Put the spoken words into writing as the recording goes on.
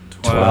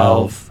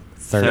12,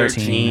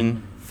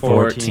 13,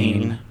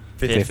 14,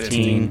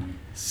 15,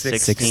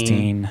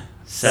 16,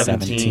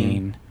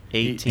 17,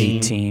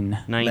 18,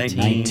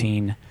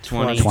 19,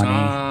 20,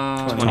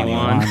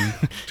 21,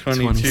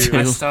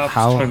 22.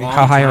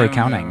 How high are we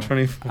counting?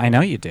 24. I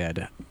know you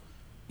did.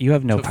 You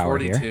have no To power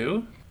 42?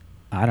 here.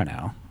 I don't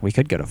know. We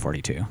could go to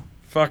 42.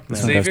 Fuck no.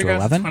 This one goes Xavier to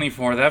got 11?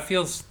 24. That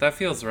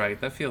feels right.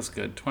 That feels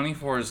good.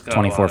 24's got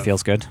 24 a lot of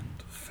feels good.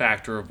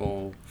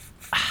 factorable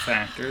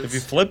factors. If you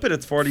flip it,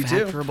 it's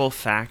 42. Factorable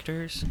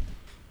factors?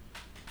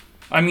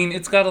 I mean,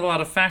 it's got a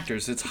lot of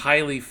factors. It's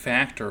highly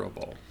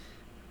factorable.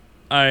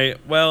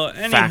 Well, anywho,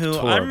 I'm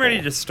Factorable.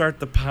 ready to start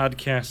the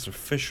podcast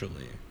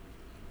officially.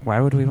 Why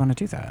would we want to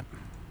do that?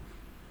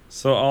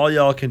 So all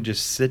y'all can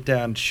just sit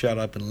down, shut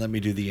up, and let me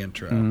do the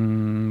intro.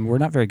 We're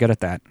not very good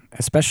at that.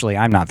 Especially,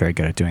 I'm not very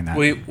good at doing that.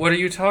 Wait, what are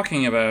you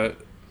talking about?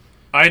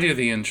 I do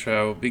the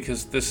intro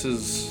because this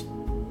is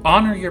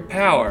Honor Your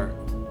Power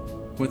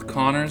with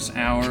Connor's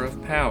Hour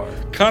of Power.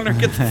 Connor,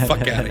 get the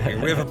fuck out of here.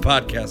 We have a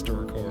podcast to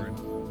record.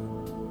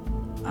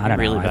 I don't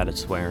really know. bad at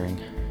swearing.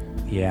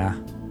 Yeah.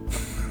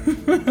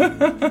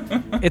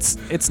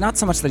 It's not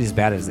so much that he's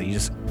bad as that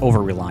he's just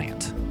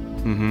over-reliant.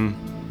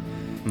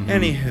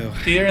 Anywho,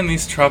 Here in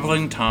these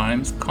troubling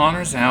times,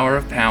 Connor's Hour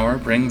of Power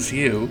brings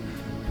you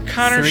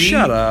Connor, 3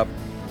 shut up.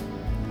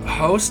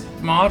 host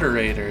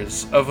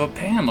moderators of a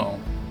panel.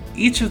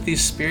 Each of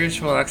these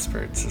spiritual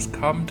experts has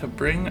come to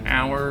bring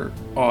our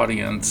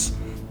audience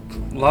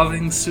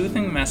loving,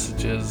 soothing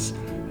messages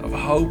of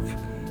hope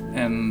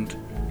and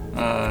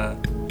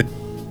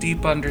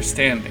deep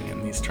understanding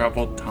in these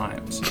troubled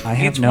times. I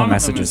have Each no one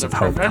messages of of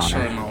them hope, is a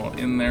Connor. professional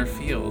in their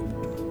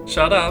field.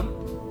 Shut up.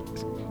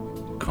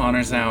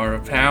 Connor's Hour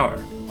of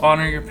Power.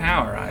 Honor your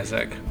power,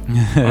 Isaac.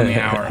 On the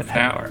Hour of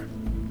Power.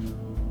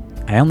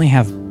 I only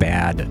have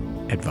bad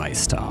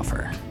advice to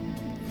offer.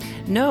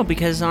 No,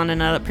 because on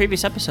a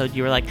previous episode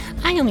you were like,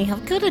 I only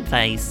have good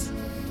advice.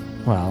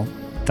 Well,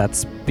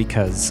 that's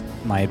because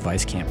my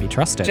advice can't be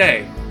trusted.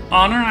 Jay,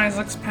 honor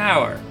Isaac's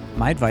power.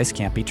 My advice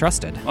can't be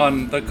trusted.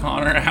 On the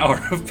Connor Hour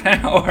of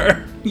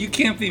Power. You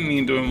can't be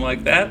mean to him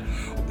like that.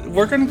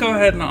 We're going to go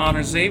ahead and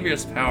honor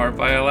Xavier's power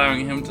by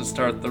allowing him to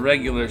start the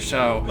regular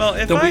show. Well,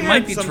 if though I we might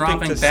had be something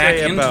dropping to back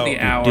say into about- the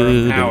Hour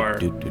of Power.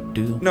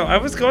 No, I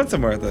was going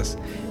somewhere with this.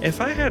 If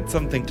I had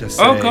something to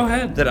say Oh, go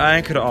ahead. that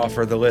I could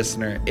offer the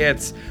listener,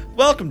 it's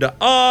welcome to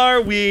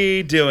Are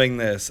We Doing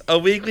This? A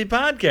weekly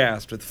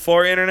podcast with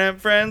 4 internet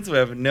friends who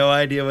have no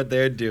idea what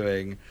they're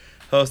doing.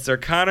 Hosts are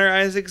Connor,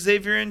 Isaac,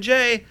 Xavier, and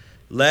Jay.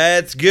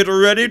 Let's get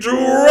ready to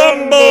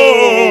rumble!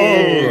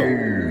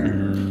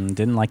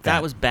 Didn't like that.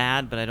 That was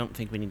bad, but I don't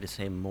think we need to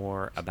say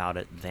more about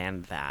it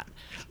than that.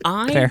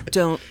 I Fair.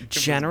 don't bad,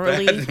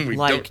 generally then we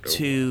like don't know.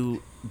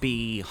 to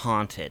be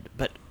haunted,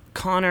 but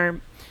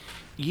Connor,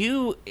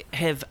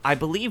 I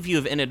believe you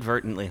have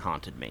inadvertently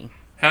haunted me.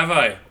 Have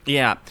I?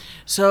 Yeah.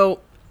 So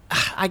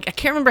I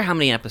can't remember how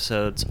many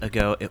episodes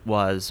ago it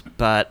was,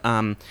 but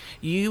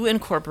you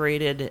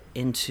incorporated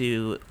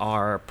into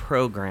our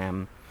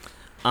program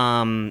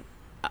some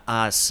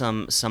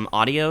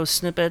audio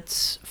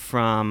snippets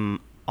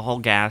from All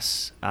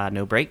Gas,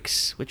 No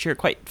Brakes, which you're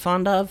quite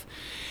fond of.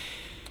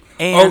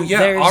 And Oh, yeah.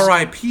 there's-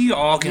 R.I.P.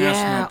 All Gas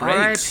Yeah, No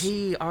Brakes.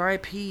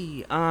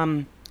 R.I.P.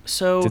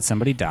 So Did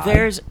somebody die?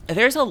 There's a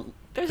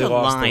They line,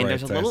 lost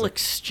there's a the little rights, Isaac.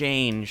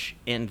 exchange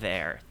in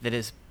there that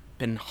has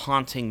been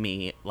haunting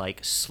me, like,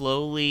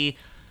 slowly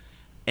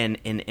and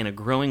in a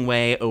growing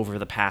way over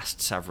the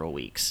past several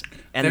weeks.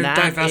 And They're that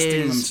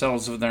divesting is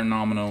themselves of their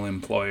nominal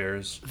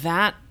employers.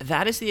 that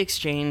is the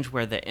exchange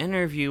where the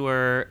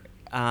interviewer,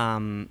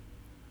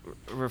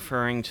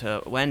 referring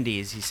to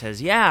Wendy's, he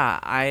says, "Yeah,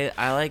 I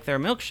like their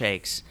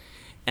milkshakes,"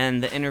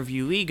 and the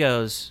interviewee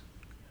goes,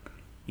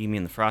 "You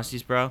mean the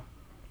Frosties, bro?"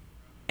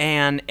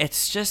 And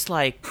it's just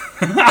like,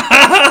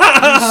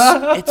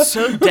 it's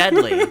so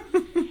deadly.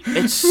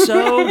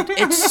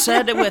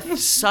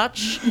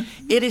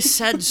 It is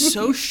said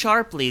so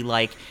sharply,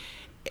 like,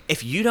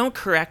 if you don't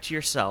correct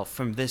yourself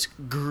from this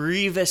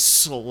grievous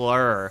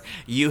slur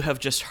you have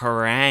just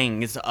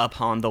harangued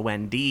upon the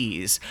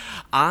Wendy's,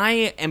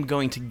 I am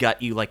going to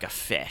gut you like a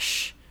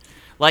fish.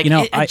 Like,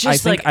 I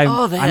just think like,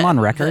 I'm on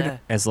record the-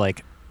 as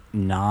like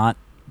not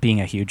being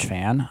a huge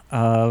fan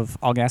of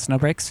All Gas No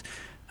Brakes,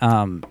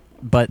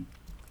 but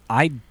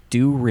I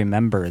do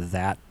remember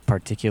that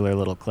particular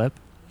little clip,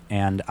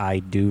 and I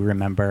do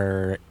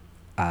remember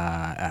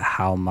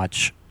how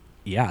much,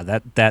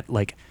 that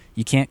like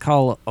you can't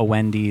call a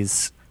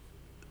Wendy's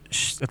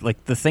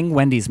like the thing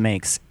Wendy's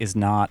makes is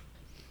not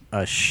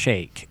a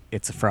shake;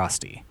 it's a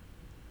Frosty.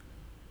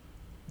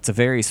 It's a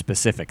very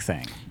specific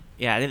thing.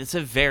 Yeah, it's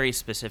a very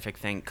specific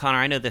thing. Connor,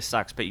 I know this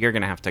sucks, but you're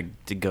going to have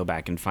to go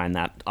back and find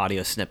that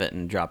audio snippet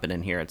and drop it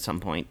in here at some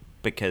point,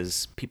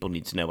 because people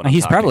need to know what I'm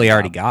He's talking probably about.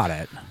 already got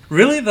it.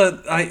 Really,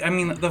 I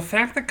mean, the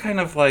fact that kind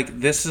of like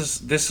this is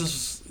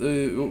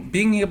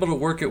being able to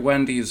work at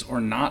Wendy's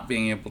or not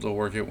being able to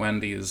work at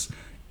Wendy's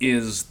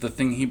is the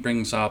thing he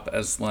brings up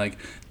as like,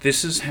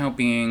 this is how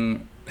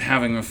being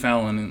having a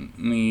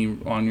felony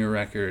on your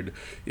record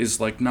is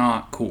like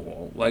not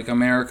cool. Like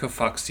America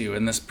fucks you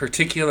in this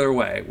particular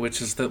way,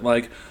 which is that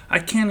like I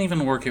can't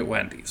even work at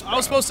Wendy's. Bro. I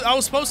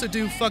was supposed to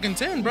do fucking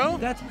 10, bro.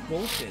 That's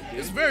bullshit, dude.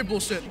 It's very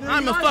bullshit.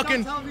 I'm a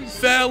fucking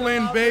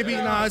felon, baby.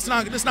 Nah, it's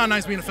not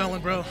nice being a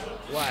felon, bro.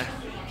 Why?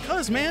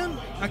 Cause man,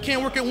 I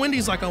can't work at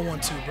Wendy's like I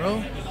want to,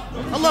 bro.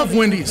 I love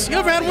Wendy's. You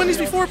ever had Wendy's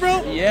before,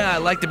 bro? Yeah, I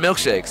like the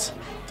milkshakes.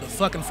 The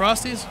fucking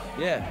Frosties.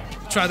 Yeah.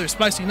 Try their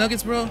spicy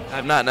nuggets, bro.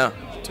 I've not, no.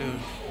 Dude.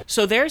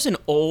 So there's an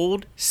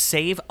old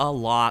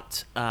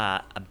Save-A-Lot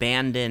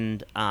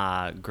abandoned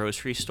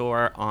grocery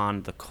store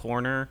on the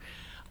corner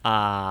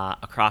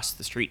across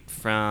the street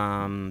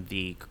from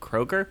the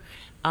Kroger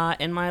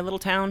in my little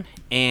town,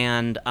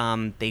 and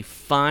they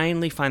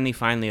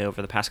finally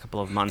over the past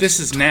couple of months. This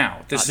is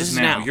now. This is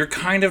now. You're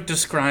kind of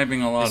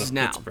describing a lot of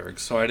Pittsburgh,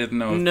 so I didn't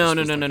know. If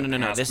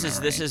No.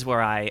 This is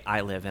where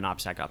I live in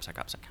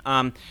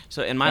OPSEC.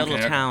 So in my little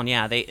town,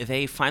 yeah,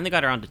 they finally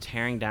got around to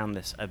tearing down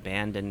this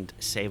abandoned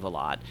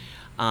Save-A-Lot,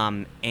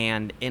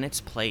 and in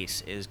its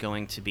place is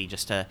going to be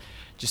just a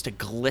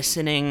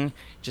glistening,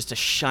 just a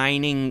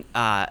shining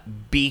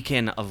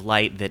beacon of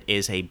light that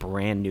is a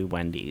brand new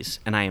Wendy's,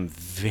 and I am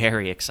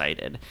very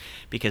excited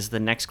because the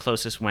next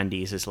closest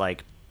Wendy's is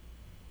like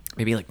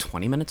maybe like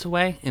 20 minutes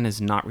away and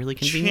is not really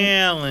convenient.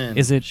 Challenge.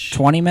 Is it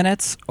 20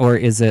 minutes or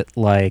is it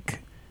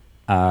like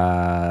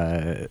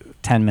 10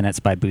 minutes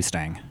by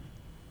Boostang?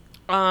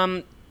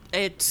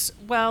 It's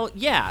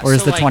yeah. Or is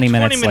so the like 20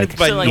 minutes 20 minutes like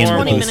by so like in 20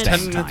 normal, minutes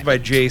 10 minutes by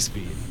J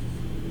speed.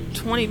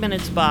 20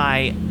 minutes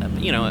by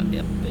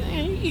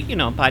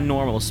by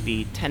normal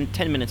speed,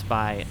 10 minutes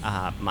by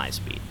my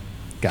speed.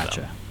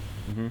 Gotcha.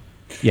 So. Mm-hmm.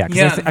 Yeah,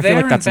 because Yeah, I feel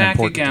like that's an Back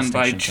important Again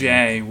by distinction to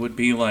Jay would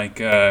be like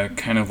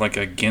kind of like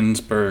a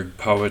Ginsberg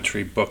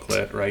poetry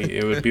booklet, right?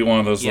 It would be one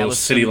of those Yeah, little with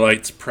City some-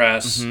 Lights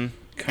Press,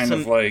 kind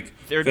Some- of like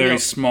there'd be very a-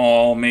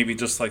 small, maybe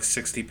just like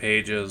 60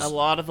 pages. A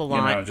lot of the You know,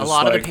 line, a just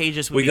lot of like, the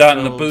pages would we be got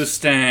in the filled-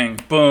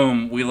 Boostang,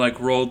 boom, we like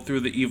rolled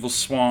through the evil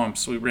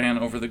swamps, we ran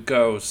over the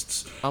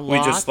ghosts, we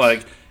just lot?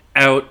 like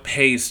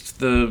outpaced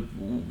the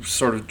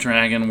sort of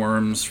dragon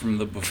worms from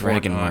the before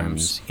Dragon times.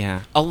 worms,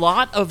 yeah. A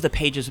lot of the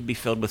pages would be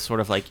filled with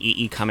sort of like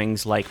E.E.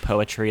 Cummings like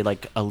poetry,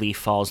 like A Leaf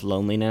Falls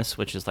Loneliness,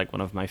 which is like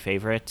one of my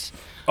favorites.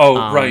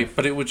 Oh, right,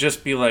 but it would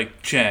just be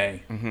like,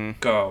 Jay, Mm-hmm.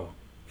 go,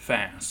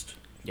 fast,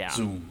 Yeah.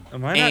 zoom.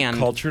 Am I not And-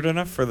 cultured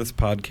enough for this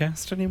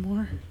podcast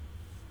anymore?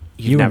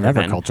 You were never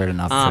been. cultured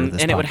enough for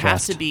this and it would have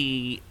podcast. to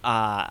be.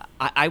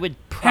 I would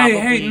probably.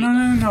 Hey,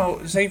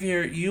 no,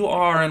 Xavier, you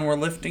are, and we're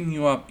lifting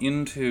you up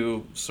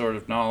into sort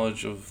of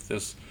knowledge of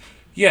this.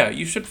 Yeah,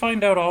 you should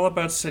find out all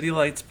about City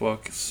Lights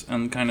books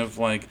and kind of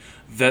like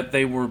that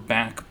they were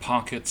back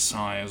pocket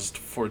sized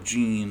for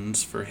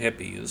jeans for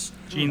hippies.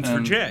 Jeans for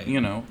And, Jay.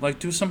 You know, like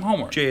do some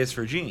homework. J is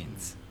for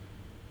jeans.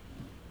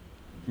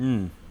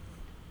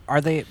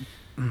 Are they?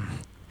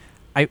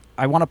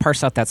 I want to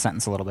parse out that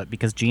sentence a little bit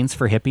because Jeans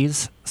for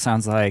Hippies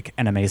sounds like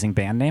an amazing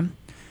band name.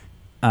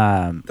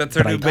 That's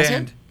our but new I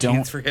band. don't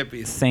Jeans for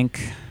hippies.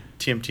 think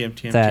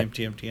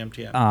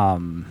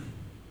TM.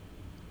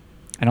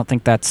 I don't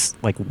think that's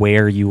like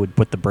where you would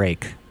put the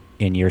break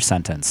in your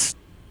sentence.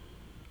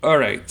 All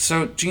right,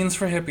 so jeans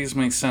for hippies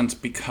makes sense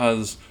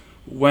because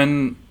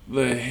when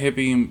the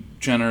hippie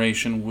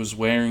generation was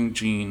wearing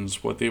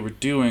jeans, what they were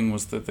doing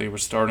was that they were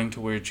starting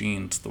to wear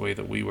jeans the way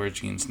that we wear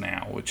jeans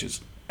now, which is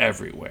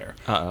everywhere.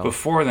 Uh-oh.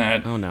 Before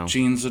that, Oh, no.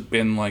 jeans had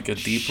been like a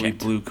deeply Shit.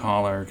 blue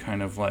collar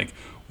kind of like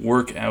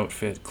work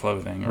outfit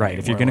clothing. Right.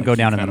 If you're where, going to go like,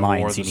 down in the kinda wore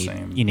mines, the you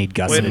same. need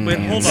gusset Wait,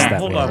 pants.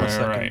 hold on a way.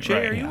 second. Right, Jay,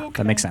 right. are you Yeah, okay?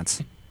 that makes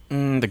sense.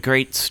 The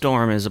great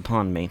storm is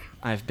upon me.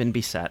 I've been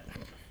beset.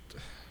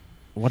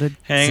 What did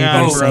Hang Xavier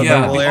on, Oh, say? brother.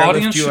 yeah, We'll the airlift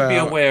audience you should be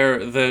out.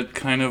 aware that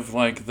kind of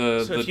like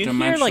the So if you hear,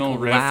 dimensional like,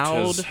 rift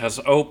loud- has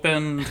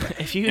opened.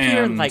 If you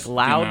hear and, like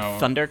loud you know,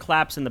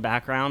 thunderclaps in the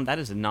background, that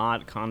is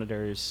not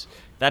Connor's.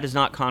 That is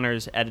not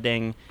Connor's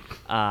editing.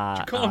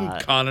 Call him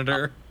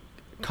Conator.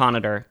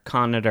 Conator.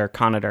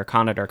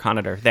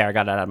 There, I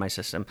got it out of my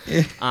system.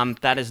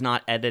 That is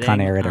not editing.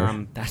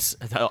 Conarator. That's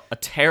a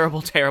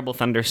terrible, terrible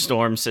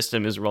thunderstorm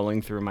system is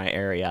rolling through my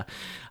area.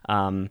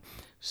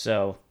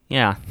 So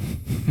yeah,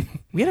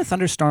 We had a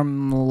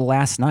thunderstorm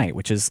last night,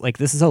 which is like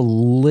this is a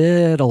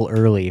little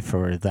early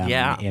for them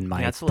Yeah, in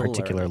my that's a little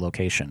particular early.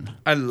 location.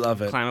 I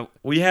love it. Climate-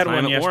 We had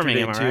one climate warming,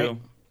 yesterday am I too.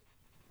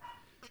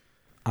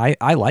 right?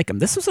 I like them.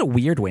 This was a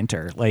weird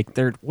winter. Like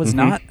there was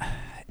not.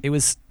 It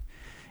was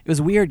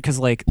weird because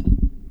like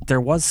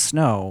there was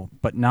snow,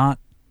 but not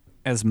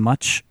as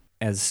much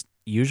as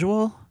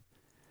usual.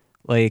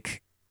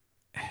 Like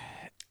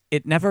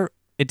it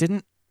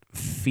didn't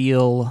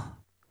feel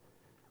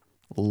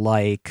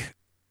like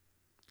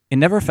it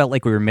never felt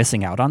like we were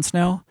missing out on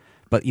snow.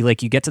 But you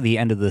get to the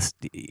end of this,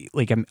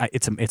 like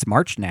it's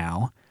March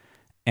now,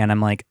 and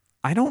I'm like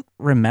I don't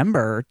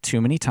remember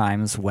too many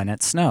times when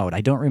it snowed.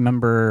 I don't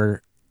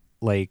remember.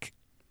 Like,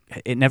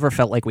 it never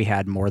felt like we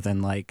had more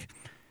than like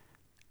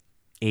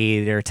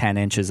 8 or 10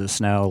 inches of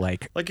snow.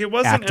 Like Like it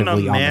wasn't an actively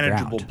on the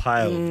unmanageable ground.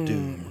 pile of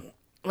doom.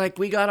 like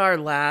we got our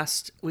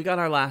last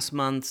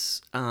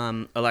month's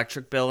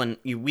electric bill, and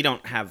we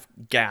don't have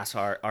gas.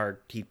 Our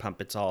heat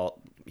pump, it's all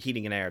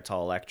heating and air. It's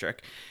all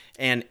electric,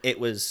 and it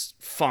was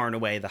far and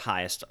away the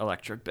highest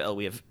electric bill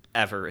we have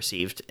ever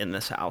received in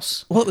this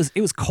house. Well,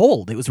 it was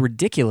cold. It was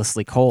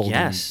ridiculously cold.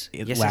 Yes.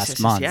 Last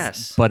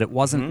month. But it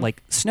wasn't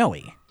like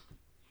snowy.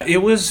 It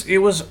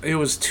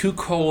was too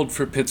cold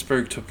for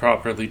Pittsburgh to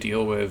properly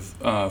deal with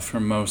for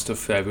most of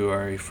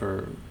February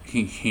for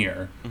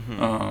here.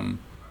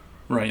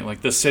 Right,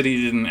 like the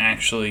city didn't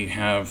actually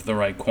have the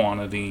right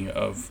quantity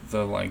of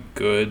the like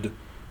good.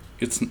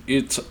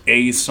 It's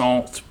a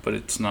salt, but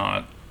it's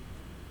not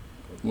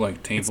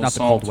like table It's not the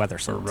salt cold weather or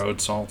salt. road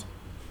salt.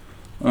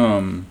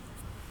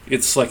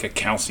 It's like a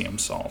calcium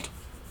salt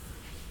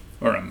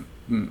or a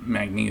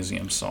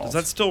magnesium salt. Does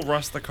that still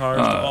rust the cars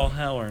to all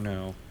hell or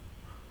no?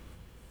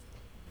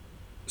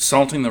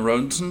 Salting the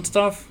roads and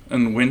stuff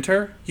in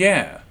winter?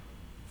 Yeah.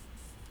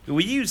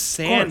 We use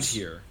sand course.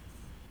 here.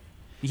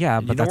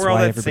 Yeah, You but know that's where all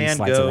why that everybody sand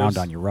slides around goes?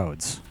 on your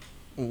roads.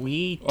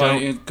 We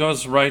don't. It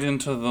goes right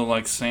into the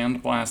like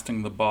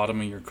sandblasting the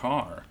bottom of your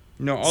car.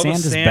 No, all Sand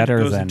the is sand better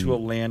goes than- into a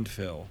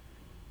landfill.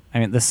 I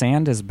mean, the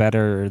sand is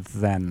better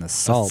than the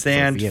salt for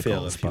sand fill,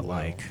 vehicles, if you but will.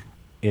 like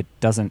it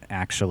doesn't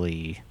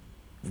actually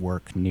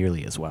work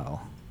nearly as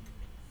well.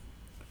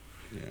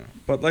 Yeah.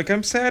 But like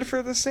I'm sad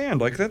for the sand.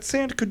 Like that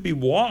sand could be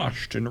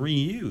washed and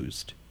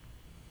reused.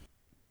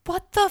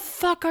 What the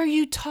fuck are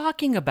you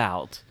talking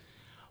about?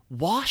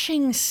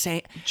 Washing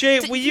sand? Jay,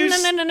 we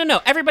use No.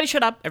 Everybody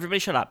shut up.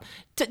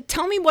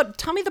 Tell me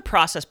the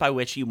process by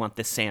which you want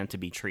this sand to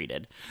be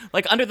treated.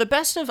 Like under the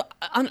best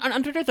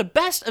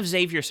of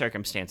Xavier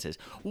circumstances,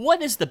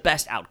 what is the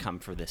best outcome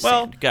for this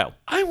sand? Go.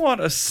 I want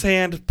a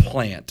sand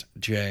plant,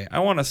 Jay. I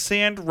want a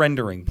sand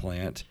rendering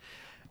plant.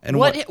 And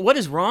What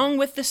is wrong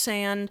with the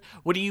sand?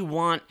 What do you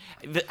want?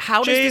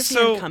 How does Jay, the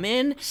sand come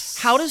in?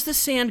 How does the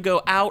sand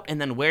go out?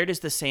 And then where does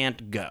the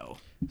sand go?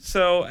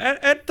 So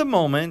at the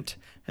moment,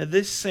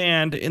 this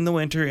sand in the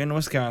winter in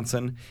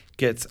Wisconsin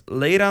gets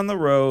laid on the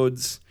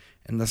roads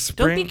in the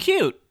spring. Don't be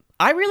cute.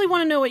 I really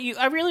want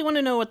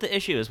to know what the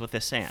issue is with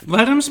this sand.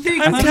 Let him speak.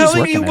 I'm think he's telling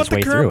working you his what the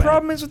way current through it.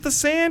 problem is with the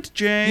sand,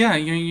 Jay. Yeah,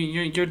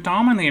 you're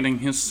dominating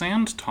his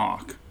sand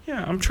talk.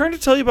 Yeah, I'm trying to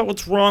tell you about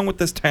what's wrong with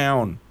this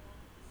town.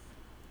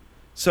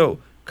 So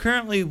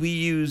currently, we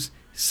use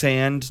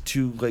sand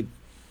to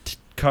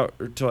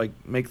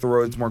make the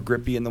roads more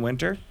grippy in the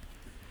winter,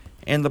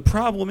 and the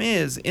problem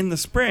is in the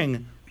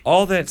spring,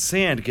 all that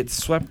sand gets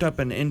swept up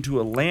and into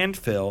a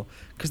landfill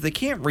because they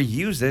can't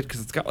reuse it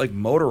because it's got like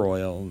motor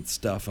oil and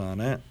stuff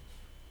on it.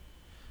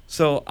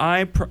 So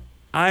I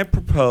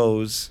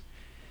propose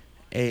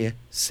a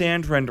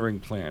sand rendering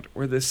plant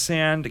where the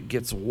sand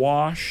gets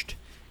washed,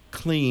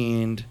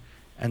 cleaned,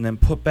 and then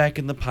put back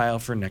in the pile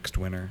for next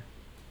winter.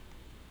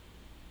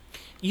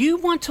 You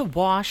want to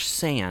wash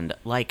sand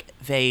like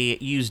they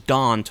use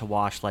Dawn to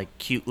wash like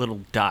cute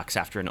little ducks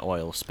after an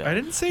oil spill. I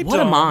didn't say What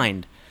a Dawn.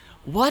 mind.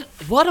 What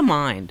a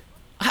mind.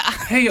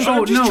 Hey,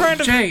 I'm just trying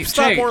to Jay,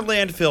 stop Jay, more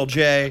landfill,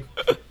 Jay.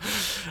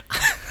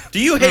 Do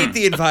you hate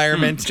the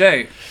environment?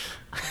 Jay,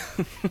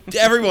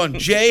 Everyone,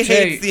 Jay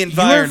hates the you are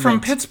environment. from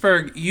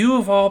Pittsburgh. You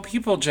of all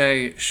people,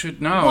 Jay,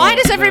 should know. Why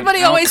does that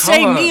everybody always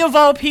say Alcoa- me of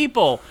all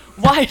people?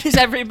 Why does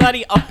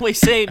everybody always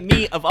say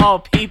me of all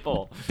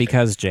people?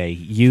 Because Jay,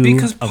 you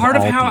Because part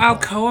of all how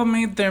people- Alcoa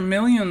made their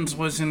millions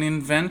was in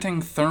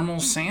inventing thermal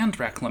sand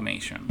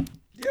reclamation.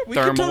 Yeah, we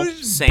could Thermal totally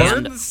just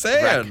sand, burn the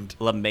sand.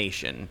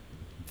 reclamation.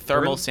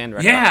 Thermal sand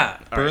Yeah.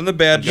 Burn the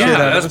bad shit Yeah,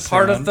 out of as the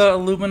part sand. of the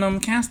aluminum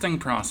casting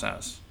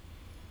process.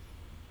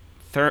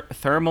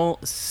 Thermal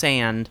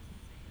sand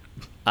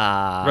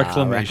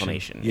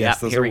Reclamation. Yes, Yep,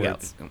 those here are we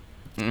words.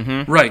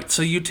 go. Right,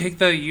 so you take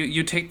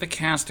the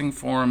casting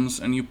forms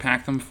and you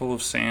pack them full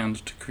of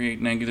sand to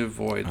create negative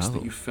voids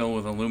that you fill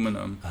with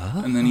aluminum,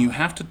 and then you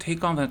have to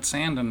take all that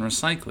sand and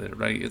recycle it.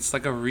 Right, it's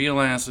like a real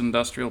ass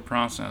industrial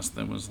process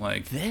that was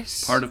like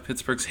This- part of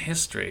Pittsburgh's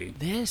history.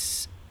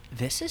 This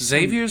is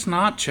Xavier's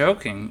not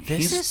joking. This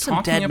He's is some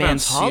talking Dead about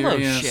Man's Hollow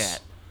serious- shit.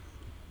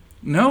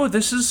 No,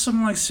 this is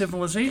some like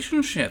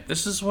civilization shit.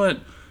 This is what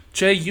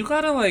Jay. You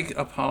gotta like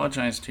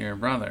apologize to your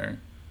brother.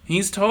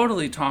 He's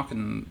totally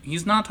talking.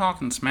 He's not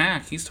talking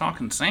smack. He's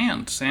talking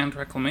sand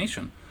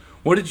reclamation.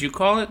 What did you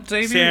call it,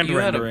 Xavier? Sand you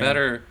had a rendering.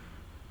 better.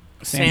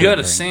 Sand You had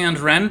a rendering. sand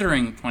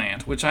rendering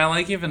plant, which I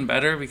like even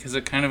better because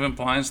it kind of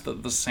implies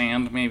that the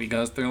sand maybe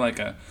goes through like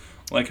a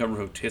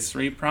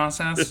rotisserie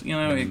process. You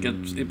know,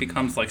 it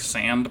becomes like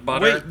sand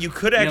butter. Wait, you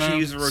could actually know?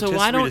 use a So rotisserie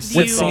why don't to see you-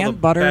 Would all the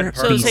sand butter bad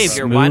So parts be of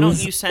Xavier, it. why don't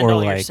smooth you send or,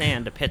 all your like,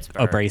 sand to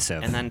Pittsburgh,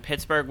 abrasive? and then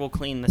Pittsburgh will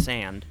clean the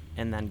sand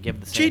and then give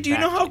the sand Jay, do you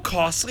know back how to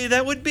costly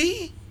that would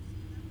be?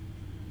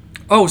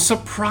 Oh,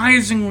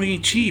 surprisingly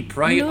cheap,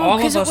 right? No, all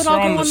of 'cause it us would are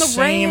all on go the on the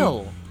same.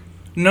 rail.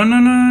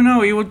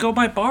 No. It would go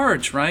by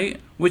barge, right?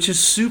 Which is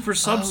super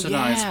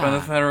subsidized by yeah.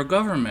 the federal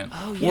government.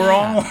 Oh, We're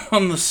yeah. all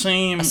on the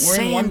same. A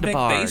We're in one sand big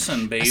barge.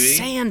 basin, baby. A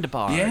sand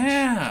barge.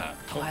 Yeah.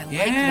 Oh, I like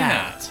Yeah.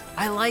 that.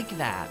 I like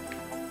that.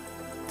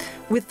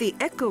 With the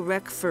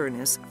EcoRec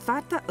furnace,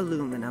 Fata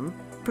Aluminum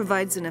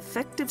provides an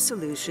effective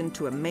solution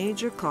to a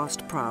major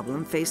cost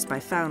problem faced by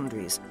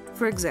foundries,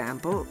 for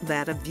example,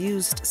 that of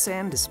used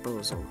sand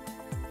disposal.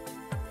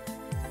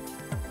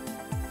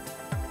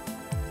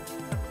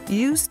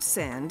 Used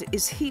sand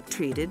is heat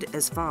treated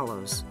as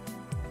follows.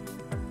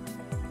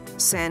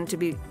 Sand to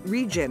be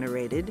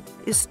regenerated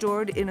is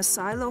stored in a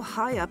silo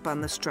high up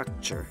on the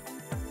structure.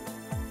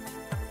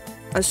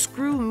 A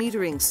screw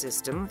metering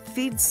system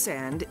feeds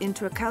sand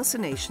into a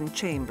calcination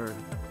chamber.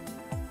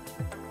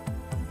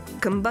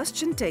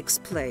 Combustion takes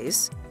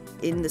place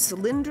in the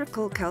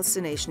cylindrical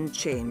calcination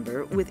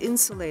chamber with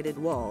insulated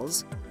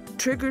walls,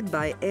 triggered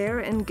by air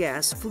and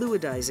gas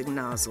fluidizing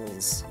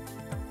nozzles.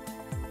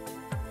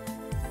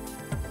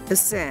 The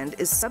sand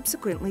is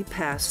subsequently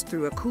passed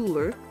through a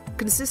cooler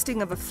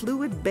consisting of a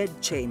fluid bed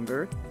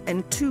chamber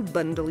and 2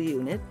 bundle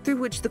unit through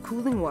which the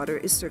cooling water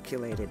is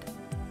circulated.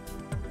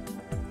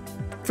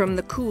 From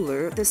the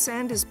cooler, the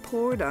sand is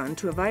poured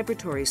onto a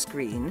vibratory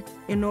screen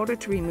in order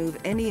to remove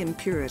any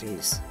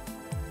impurities.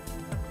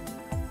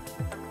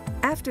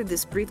 After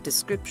this brief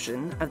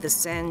description of the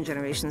sand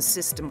generation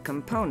system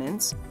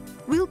components,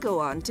 we'll go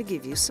on to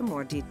give you some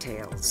more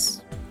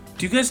details.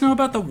 Do you guys know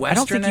about the I don't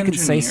Western think you can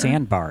say Engineer?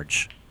 sand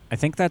barge. I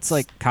think that's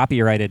like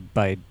copyrighted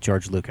by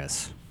George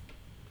Lucas.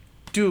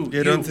 Do Yeah,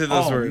 you don't say those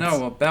all words.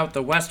 know about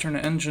the Western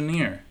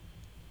Engineer?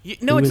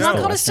 No, Who it's is not the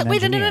called Western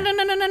wait, no.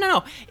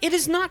 Engineer? It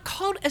is not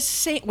called a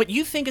sand. What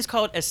you think is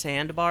called a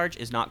sand barge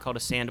is not called a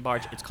sand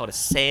barge. It's called a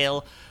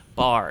sail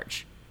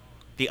barge.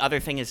 The other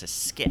thing is a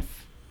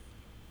skiff.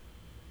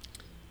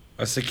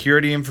 A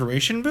security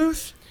information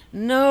booth?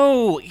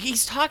 No,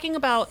 he's talking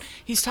about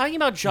Jabba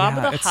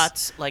Yeah, the it's-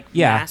 Hutt's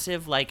yeah.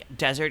 massive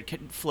desert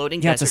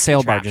floating Yeah, desert it's a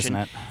sail barge, contraption.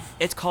 isn't it?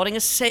 It's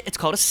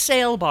called a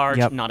sail barge,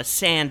 Yep. not a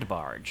sand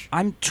barge.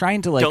 I'm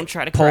trying to like Don't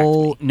try to correct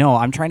pull. me. No,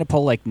 I'm trying to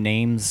pull like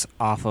names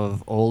off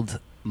of old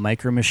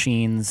Micro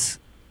Machines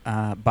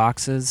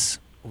boxes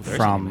There's from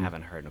something I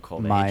haven't heard Nicole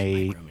my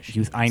age, Micro Machines.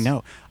 youth. I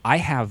know. I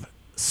have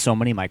so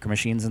many Micro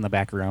Machines in the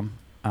back room.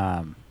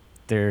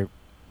 They're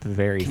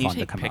very Can you fun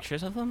to take come up.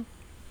 pictures of them?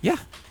 Yeah.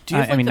 Do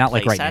you have I mean, the not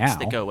like play right sets now.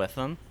 that go with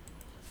them?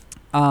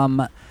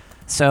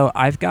 So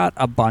I've got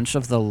a bunch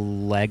of the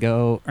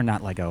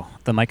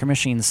the Micro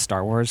Machines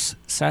Star Wars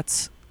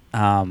sets.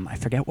 I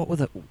forget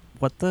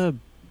what the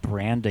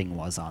branding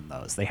was on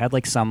those. They had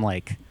like some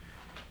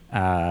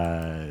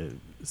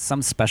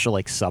special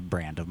like sub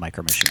brand of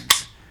Micro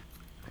Machines.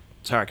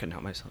 Sorry, I couldn't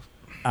help myself.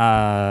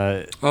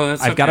 Oh,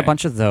 that's I've got a okay.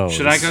 bunch of those.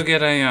 Should I go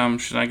get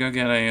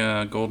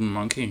a golden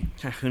monkey?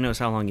 Who knows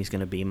how long he's going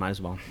to be? Might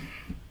as well.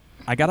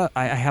 I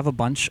have a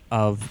bunch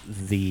of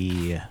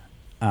the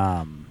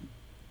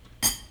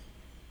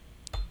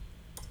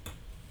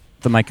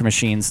Micro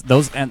Machines.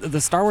 Those and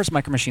the Star Wars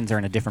Micro Machines are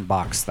in a different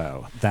box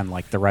though than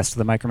like the rest of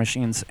the Micro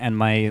Machines. And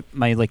my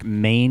like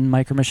main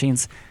Micro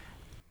Machines,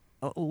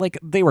 like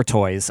they were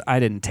toys. I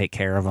didn't take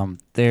care of them.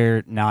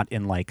 They're not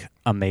in like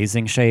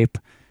amazing shape,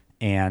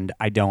 and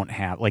I don't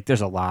have like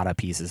there's a lot of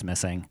pieces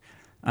missing.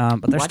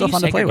 But they're Why still do you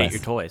fun to play segregate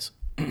with. your toys?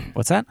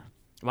 What's that?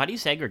 Why do you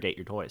segregate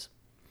your toys?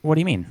 What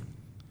do you mean?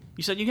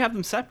 You said you have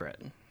them separate.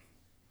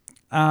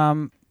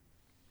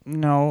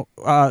 No,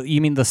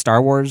 you mean the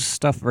Star Wars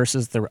stuff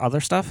versus the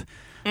other stuff?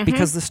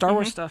 Because the Star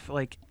Wars stuff,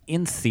 like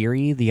in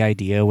theory, the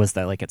idea was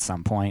that like at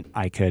some point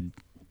I could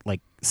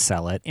like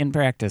sell it. In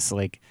practice,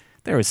 like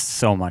there was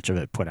so much of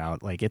it put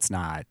out, like it's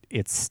not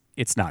It's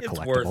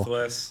collectible.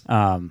 worthless.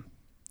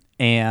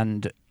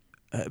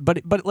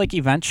 But like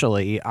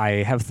eventually,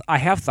 I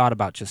have thought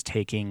about just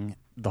taking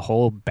the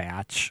whole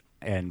batch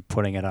and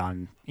putting it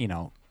on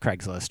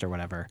Craigslist or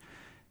whatever,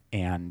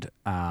 and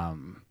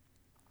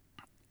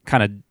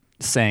kind of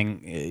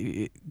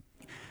saying,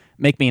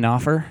 make me an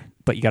offer,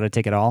 but you got to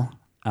take it all.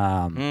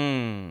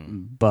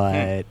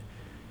 But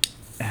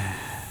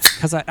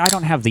because I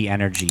don't have the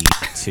energy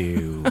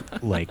to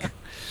like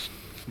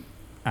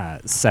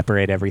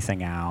separate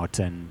everything out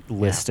and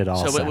list it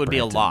all. So it would be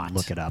a separate lot. and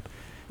look it up.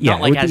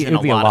 Not like as it in a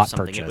would be a lot lot of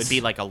something. purchase. It would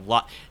be like a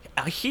lot.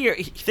 Here,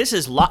 this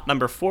is lot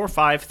number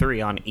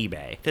 453 on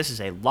eBay. This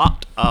is a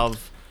lot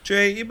of.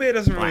 Jay, eBay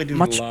doesn't really do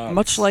much lots.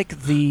 much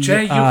like the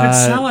Jay, you could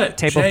sell it.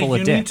 table Jay, full of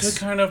you dicks. need to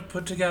kind of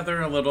put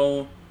together a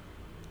little.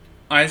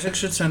 Isaac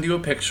should send you a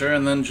picture,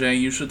 and then Jay,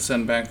 you should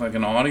send back like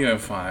an audio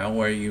file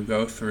where you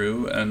go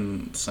through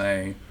and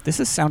say, This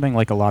is sounding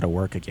like a lot of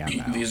work again.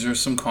 Now. these are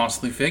some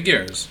costly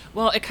figures.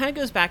 Well, it kind of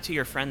goes back to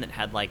your friend that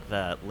had like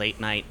the late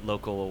night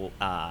local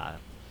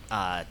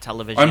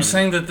television. I'm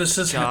saying that this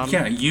is job.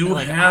 you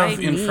Like, have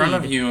I in front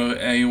of need- you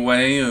a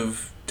way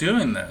of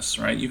doing this,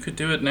 right? You could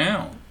do it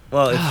now.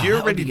 Well, if you're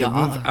that would ready be to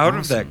move awesome. out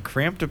of that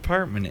cramped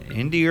apartment and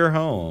into your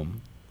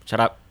home, Shut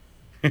up.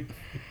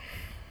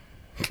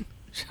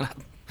 Shut up.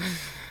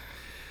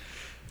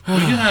 We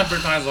could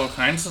advertise all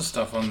kinds of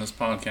stuff on this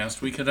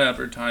podcast. We could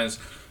advertise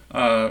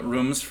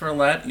rooms for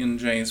let in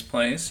Jay's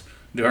place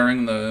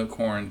during the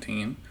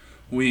quarantine.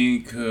 We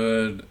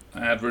could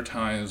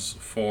advertise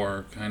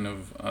for kind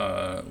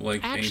of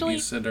like Actually,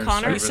 babysitter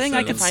Connor, Are you saying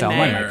I could services sell my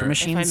where- Micro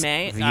Machines if I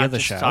may, via the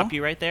just show? stop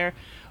you right there.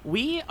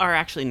 we are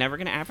actually never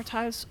going to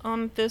advertise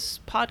on this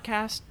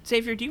podcast.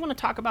 Xavier, do you want to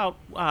talk about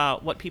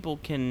what people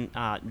can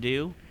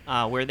do,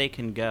 where they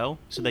can go,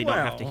 so they don't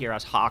have to Well- hear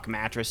us hawk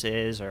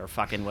mattresses or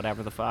fucking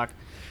whatever the fuck?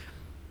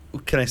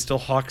 Can I still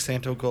hawk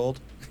Santo Gold?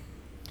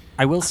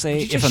 I will say,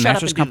 you if just a shut up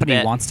mattress and do the company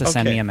bit? wants to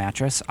send Okay. me a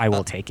mattress, I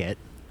will take it.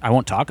 I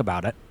won't talk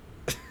about it,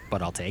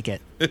 but I'll take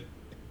it.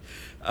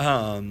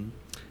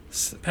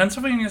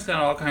 Pennsylvania's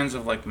got all kinds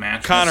of like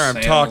mattress Connor, I'm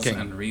sales talking.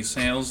 and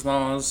resales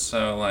laws,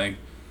 so like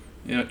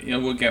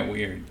it will get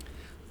weird.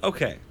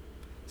 Okay,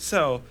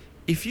 so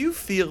if you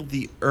feel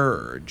the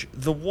urge,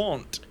 the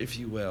want, if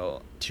you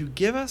will, to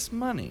give us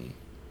money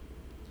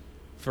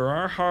for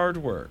our hard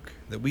work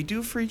that we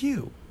do for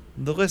you,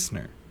 the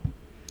listener,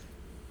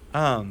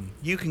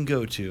 you can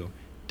go to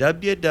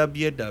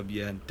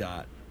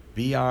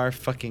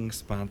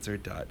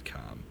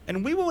www.brfuckingsponsor.com,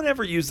 and we won't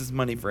ever use this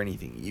money for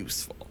anything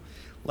useful,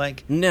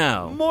 like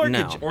No.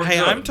 mortgage. No. Or Hey,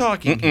 good. I'm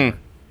talking here.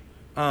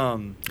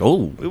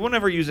 Oh. We won't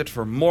ever use it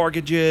for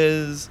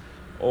mortgages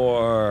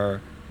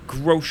or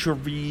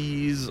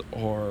groceries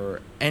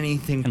or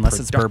anything Unless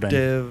it's bourbon.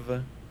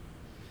 productive.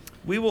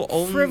 We will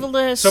only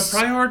Frivolous. So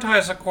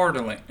prioritize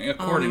accordingly when you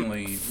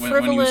sort of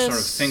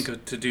frivolous-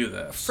 think to do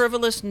this.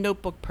 frivolous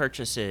notebook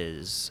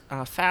purchases,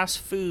 fast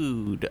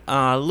food,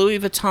 Louis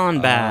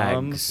Vuitton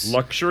bags,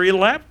 luxury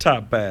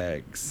laptop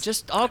bags.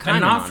 just all kinds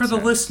And of not for the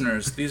nonsense.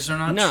 listeners. These are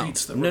not No.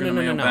 treats that No, we're no, going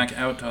to no, mail no, no. back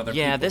out to other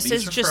Yeah, people. this These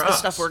is are just for the us.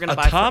 stuff we're gonna A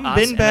buy Tom for us,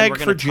 bin and then bag we're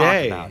for gonna talk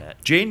Jay. about it.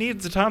 Jay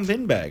needs a Tom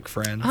bin bag,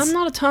 friends. I'm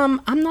not a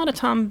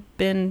Tom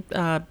bin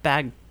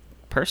bag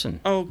person.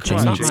 Oh, Jay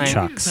come on, needs Jay. You need a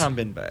Chucks. Tom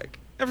bin bag.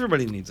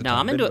 Everybody needs a No, Tom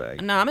I'm bin into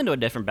bag. I'm into a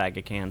different bag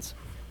of cans.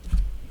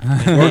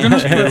 We're going to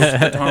put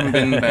the Tom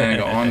Bin bag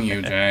on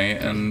you, Jay,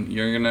 and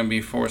you're going to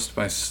be forced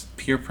by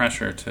peer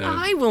pressure to.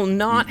 I will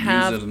not use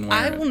have it and wear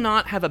I it. will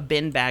not have a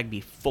bin bag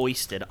be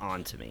foisted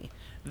onto me.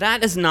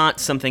 That is not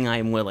something I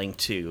am willing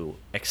to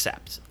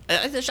accept.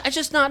 I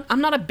just not.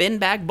 I'm not a bin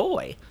bag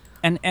boy.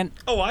 And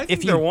Oh, I think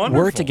if you they're were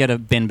wonderful. to get a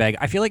bin bag,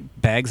 I feel like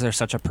bags are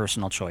such a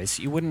personal choice.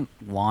 You wouldn't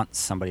want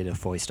somebody to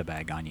foist a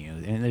bag on you.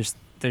 And there's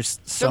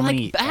so They're like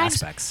many bags.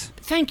 aspects.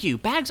 Thank you.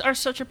 Bags are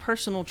such a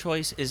personal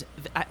choice.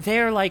 They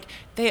are like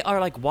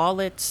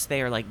wallets.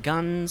 They are like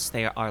guns.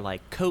 They are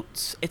like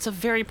coats. It's a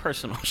very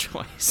personal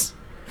choice.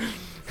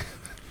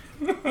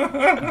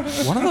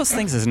 One of those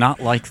things is not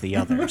like the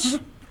others.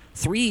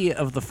 3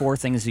 of the 4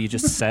 things you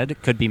just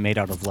said could be made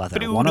out of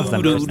leather. One of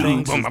them is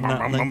Things not. is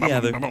not like the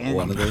other.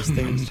 One of those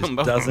things just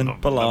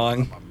doesn't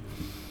belong.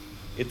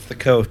 It's the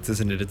coats,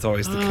 isn't it? It's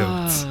always the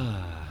coats.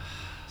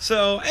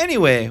 So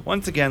anyway,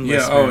 once again,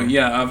 Yeah,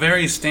 listener, a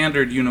very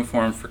standard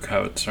uniform for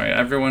coats, right?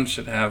 Everyone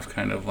should have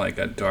kind of like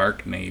a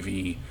dark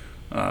navy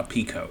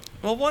pea coat.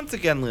 well, once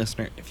again,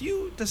 listener, if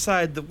you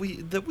decide that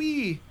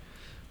we,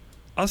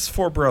 us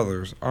 4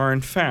 brothers, are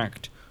in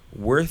fact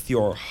worth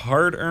your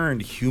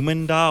hard-earned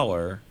human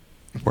dollar,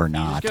 We're Just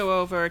not. go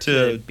over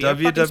to to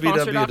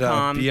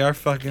brfuckingsponsor.com.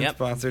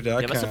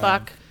 www.brfuckingsponsor.com. Give us a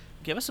buck.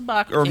 Give us a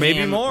buck. Or maybe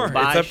and more. we'll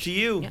buy It's up to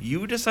you. Yeah.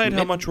 You decide how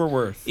Ma- much we're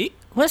worth.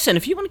 Listen,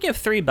 if you want to give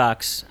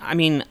 $3, I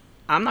mean,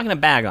 I'm not going to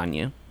bag on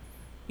you.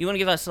 You want to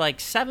give us like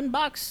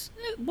 $7?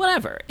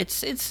 Whatever.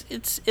 It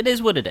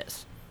is what it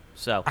is.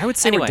 So I would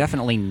say anyway, we're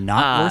definitely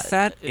not worth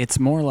that. it- It's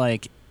more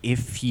like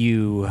if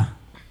you,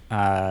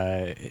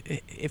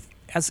 if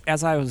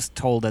as I was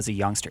told as a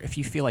youngster, if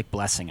you feel like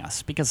blessing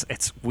us, because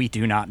we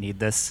do not need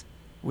this,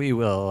 we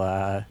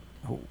will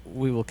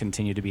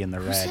continue to be in the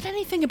Who red. said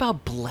anything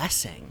about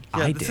blessing?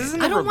 Yeah, I this did.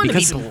 isn't I don't ever- want to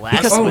because- be blessed.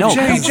 because- Oh, no,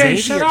 Jay, because Jay,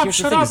 Xavier- shut up, here's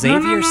the shut thing,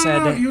 up. Xavier no,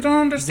 said- you don't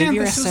understand.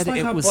 Xavier This said is like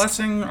it a was-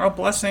 blessing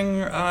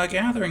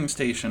gathering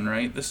station,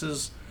 right? This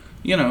is,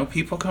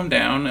 people come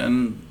down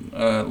and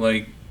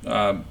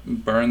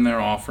burn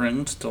their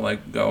offerings to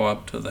like go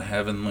up to the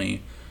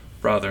heavenly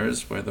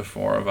brothers, where the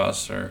 4 of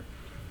us are,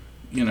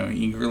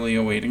 eagerly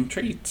awaiting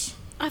treats.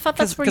 I thought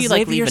that's where you Because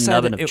like Xavier leave a said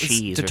nubbin of it was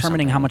cheese or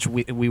determining how something.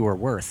 much we were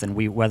worth and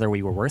whether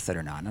we were worth it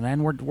or not, and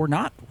then we're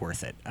not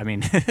worth it. I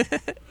mean,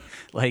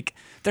 like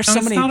there's And so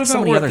it's many not about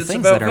other worth, things it's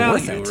about that are value,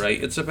 worth it.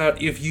 right? It's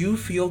about if you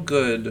feel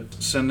good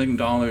sending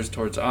dollars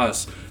towards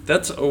us,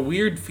 that's a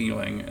weird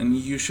feeling, and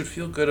you should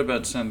feel good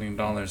about sending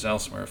dollars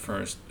elsewhere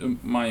first, in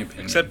my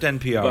opinion. Except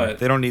NPR. But,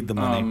 They don't need the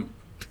money.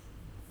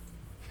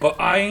 But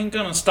I ain't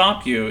gonna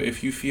stop you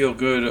if you feel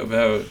good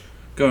about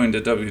going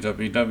to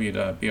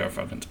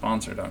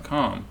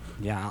www.brfuckingsponsor.com.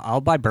 Yeah,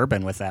 I'll buy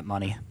bourbon with that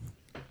money.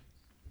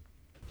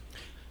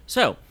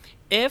 So,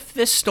 if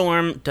this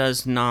storm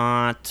does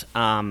not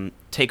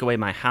take away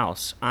my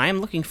house, I am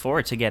looking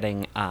forward to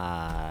getting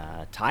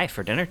Thai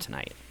for dinner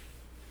tonight.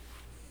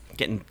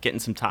 Getting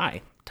some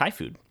Thai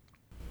food.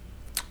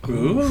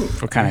 Ooh.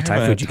 What kind of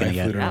Thai food you gonna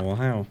get? in a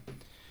while.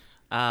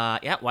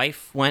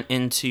 Wife went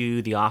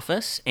into the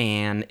office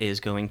and is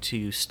going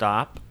to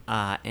stop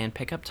and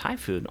pick up Thai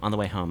food on the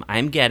way home.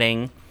 I'm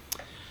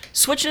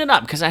switching it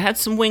up because I had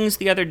some wings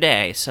the other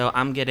day, so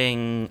I'm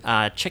getting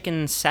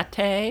chicken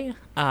satay.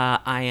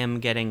 I am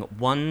getting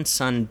One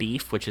Sun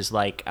beef, which is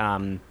like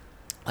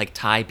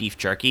Thai beef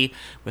jerky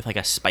with like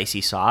a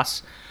spicy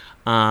sauce.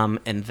 And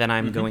then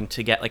I'm going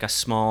to get like a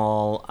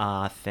small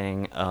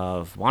thing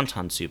of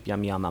wonton soup.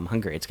 Yum yum! I'm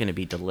hungry. It's going to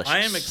be delicious. I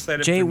am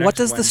excited. Jay, for what next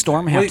does the Wednesday.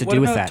 storm have Wait, to what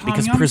do with about that?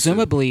 Because Tom Yum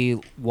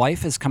presumably,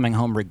 wife is coming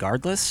home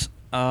regardless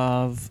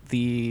of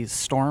the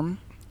storm.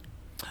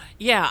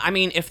 Yeah, I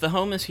mean, if the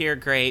home is here,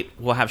 great.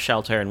 We'll have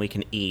shelter and we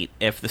can eat.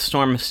 If the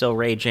storm is still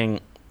raging,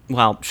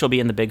 well, she'll be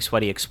in the Big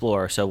Sweaty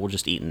Explorer, so we'll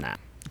just eat in that.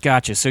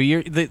 Gotcha. So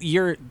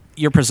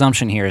your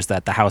presumption here is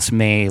that the house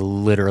may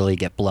literally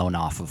get blown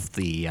off of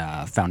the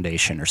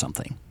foundation or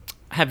something.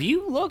 Have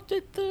you looked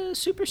at the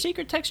super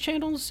secret text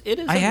channels? It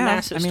is I a have.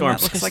 massive I mean, storm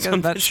that looks like a-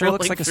 system that that's sure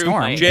looks rolling like a through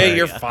storm. my Jay, area.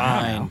 you're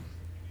fine.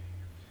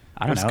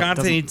 I don't know. It Wisconsin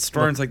doesn't eats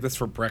storms look- like this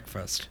for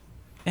breakfast.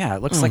 Yeah,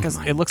 it looks Oh like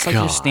my it looks like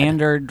your God.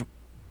 standard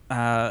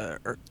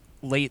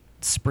late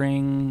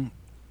spring,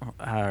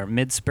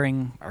 mid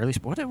spring, or at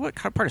least what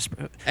part of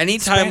spring? Any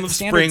time of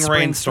Standard spring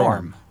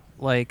rainstorm.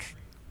 Like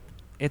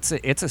it's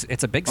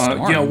a big storm.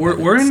 Yeah, but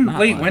we're it's in not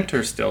late like-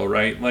 winter still,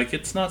 right? Like,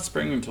 it's not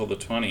spring until the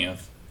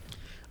 20th.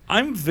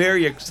 I'm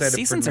very excited.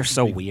 Seasons for are next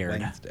so week, weird.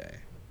 Wednesday.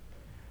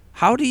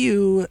 How do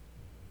you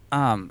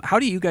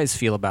guys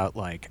feel about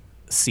like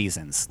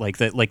seasons, like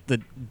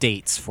the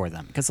dates for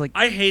them? Because like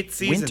I hate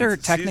seasons. winter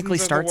technically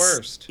Seasons are the starts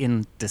worst.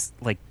 in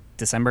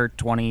December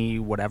 20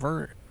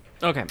 whatever.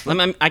 Okay, I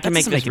can make doesn't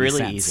this make any really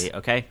sense. easy.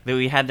 Okay,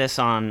 we had this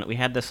on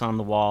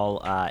the wall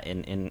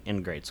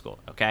in grade school.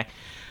 Okay,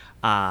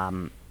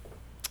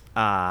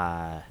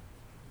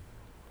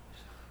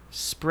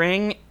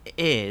 spring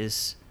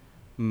is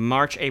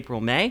March,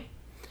 April, May.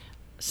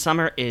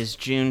 Summer is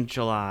June,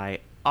 July,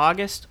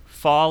 August.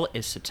 Fall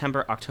is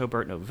September,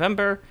 October,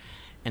 November,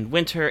 and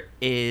winter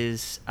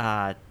is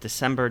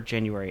December,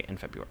 January, and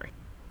February.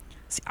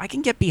 See, I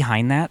can get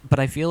behind that, but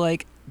I feel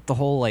like the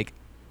whole like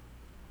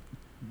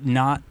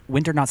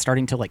winter not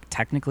starting till like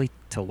technically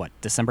till what,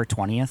 December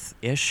 20th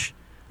ish.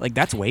 Like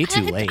that's way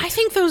too late. I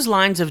think those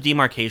lines of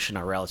demarcation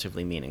are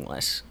relatively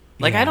meaningless.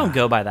 Like, I don't Yeah.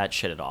 go by that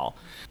shit at all.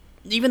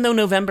 Even though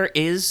November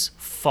is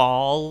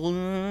fall,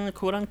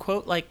 quote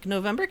unquote, like,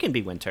 November can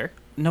be winter.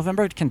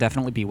 November can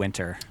definitely be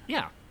winter.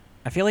 Yeah.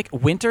 I feel like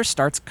winter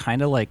starts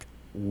kind of like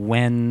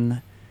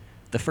when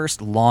the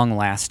first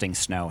long-lasting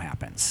snow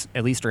happens,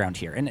 at least around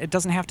here. And it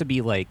doesn't have to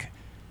be like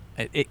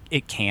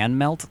it can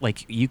melt.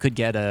 Like you could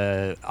get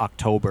an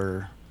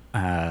October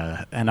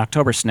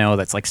snow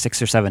that's like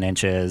 6 or 7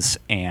 inches,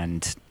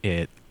 and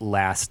it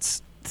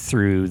lasts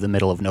through the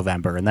middle of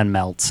November and then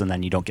melts, and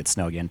then you don't get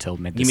snow again until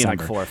You mid-December. mean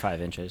like 4 or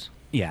 5 inches?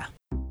 Yeah.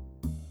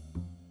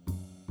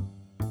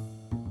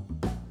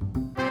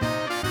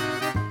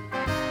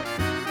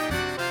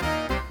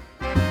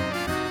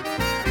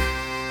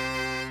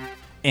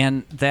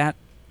 And that,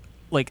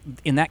 like,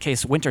 in that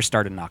case, winter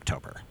started in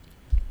October.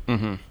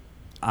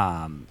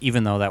 Mm-hmm.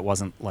 Even though that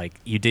wasn't, like,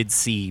 you did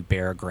see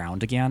bare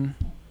ground again.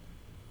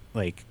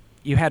 Like,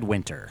 you had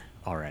winter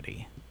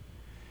already.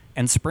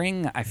 And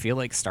spring, I feel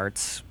like,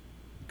 starts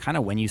kind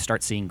of when you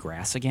start seeing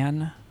grass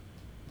again.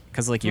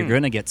 Because, like, you're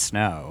going to get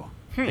snow.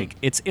 Like,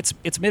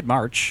 it's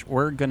mid-March.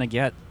 We're going to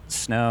get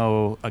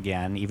snow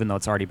again, even though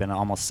it's already been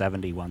almost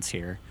 70 once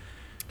here.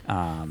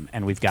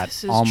 And we've got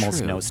This is almost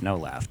true. no snow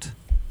left.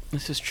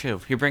 This is true.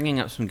 You're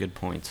bringing up some good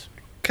points.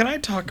 Can I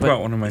talk But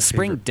about one of my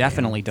spring favorite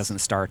definitely bands? doesn't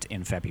start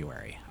in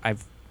February.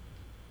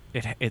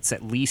 It's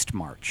at least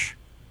March,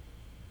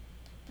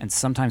 and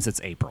sometimes it's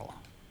April,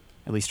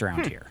 at least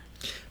around here.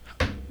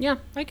 Yeah,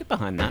 I get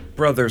behind that.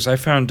 Brothers, I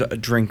found a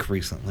drink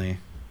recently.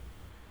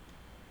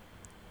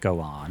 Go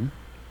on.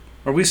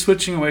 Are we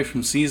switching away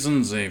from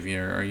seasons,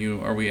 Xavier?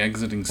 Are we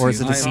exiting seasons? Or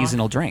is it a I-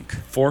 seasonal drink?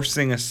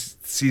 Forcing a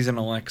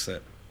seasonal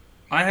exit.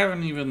 I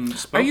haven't even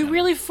spoken. Are you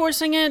really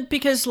forcing it?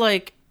 Because,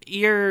 like,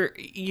 you're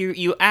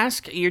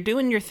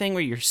doing your thing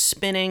where you're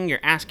spinning, you're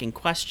asking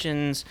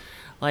questions.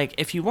 Like,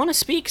 if you want to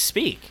speak,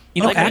 speak.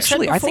 You know, Like I said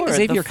actually, I think before,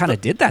 Xavier the- kind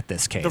of did that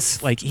this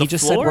case. Like, he the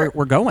just floor- said,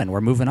 we're going,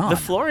 we're moving on. The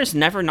floor is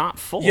never not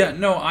full. Yeah,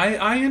 no,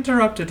 I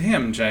interrupted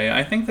him, Jay.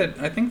 I think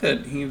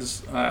that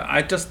he's.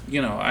 I just,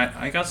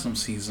 I got some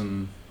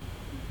season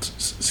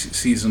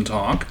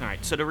talk. All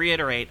right, so to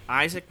reiterate,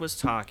 Isaac was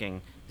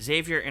talking,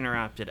 Xavier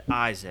interrupted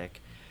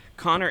Isaac,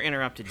 Connor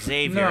interrupted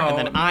Xavier, and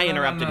then I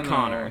interrupted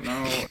Connor.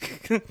 No.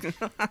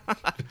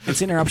 It's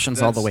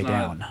interruptions all the That's way not-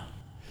 down.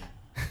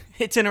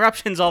 It's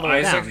interruptions all the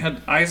way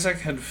down. Isaac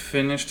had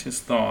finished his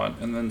thought,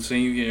 and then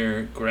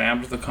Xavier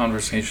grabbed the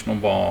conversational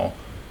ball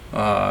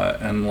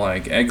and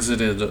like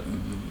exited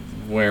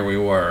where we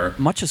were.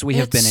 Much as we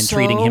have been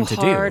entreating him to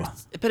do.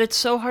 But it's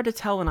so hard to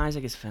tell when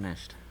Isaac is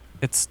finished.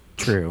 It's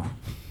true.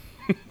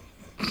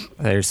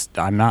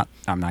 I'm not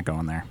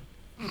going there.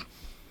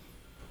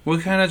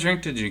 What kind of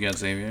drink did you get,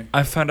 Xavier?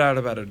 I found out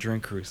about a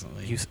drink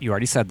recently. You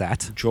already said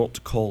that.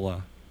 Jolt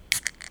Cola.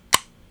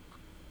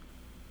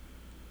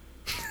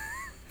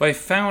 By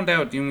found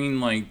out, do you mean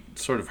like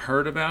sort of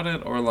heard about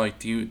it, or like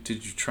did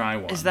you try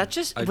one? Is that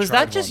just I was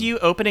tried that just one. you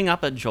opening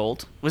up a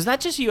Jolt? Was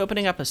that just you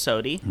opening up a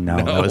sody? No,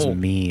 that was No.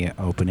 me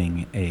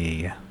opening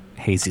a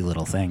hazy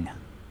little thing.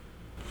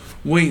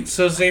 Wait,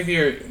 so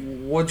Xavier,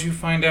 what'd you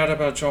find out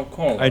about Jolt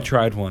Cola? I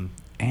tried one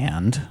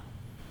And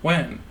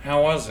When?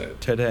 How was it?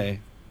 today.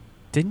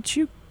 didn't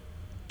you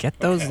get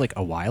those Okay. like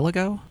a while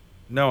ago.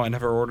 No, I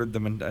never ordered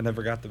them, and I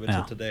never got them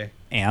until Oh. today.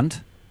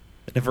 And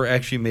I never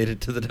actually made it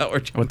to the Dollar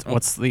General.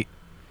 what's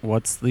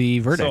the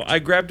verdict? So I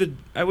grabbed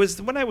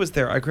when I was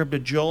there, I grabbed a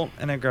Jolt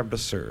and I grabbed a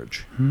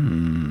Surge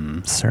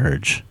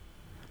Surge.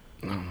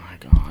 Oh my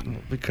god.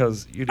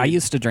 because I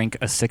used to drink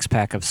a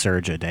 6-pack of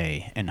Surge a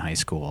day in high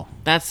school.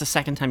 That's the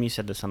second time you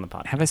said this on the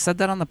podcast. Have I said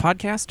that on the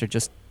podcast or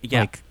just Yeah.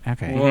 like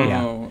okay? Whoa.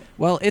 Yeah.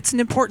 Well, it's an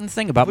important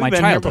thing about We've my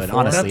been here childhood. before.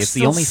 Honestly, That's it's the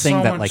still only thing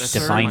so that like much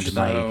defined Surge,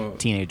 my though.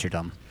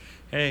 teenagerdom.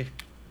 Hey,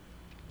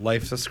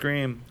 life's a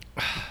scream.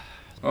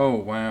 Oh,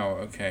 wow.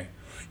 Okay.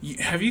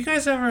 Have you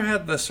guys ever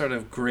had the sort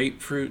of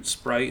grapefruit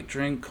Sprite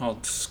drink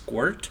called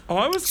Squirt? Oh,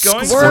 I was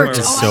going Squirt! Squirt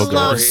is Oh, so I good.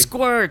 love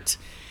Squirt.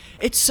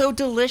 It's so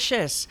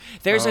delicious.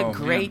 There's Oh, a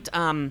great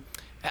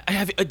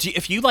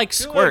if you like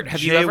feel Squirt, like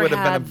have you Jay ever would have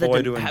been a had the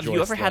boy to have enjoy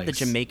you ever had the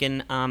Slice.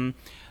 Jamaican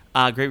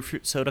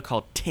grapefruit soda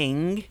called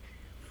Ting?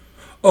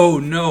 Oh,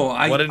 no.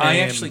 What a I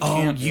name. actually Oh,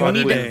 can't you fuck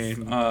need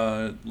with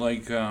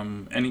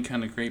to- any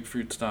kind of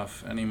grapefruit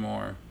stuff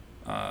anymore.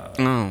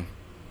 Oh,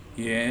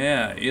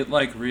 Yeah, it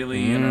like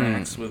really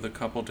interacts with a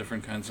couple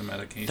different kinds of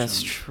medications.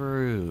 that's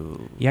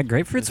true. Yeah,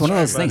 grapefruit's That's one of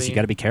right, those things buddy. you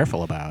got to be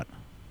careful about.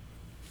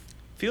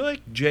 I feel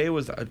like Jay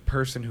was a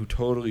person who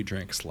totally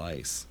drank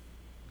Slice.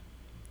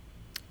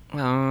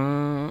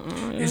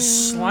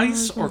 Is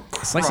Slice or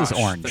Crush Slice is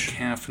orange. the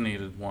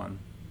caffeinated one?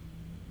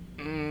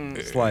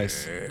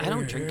 Slice. I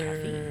don't drink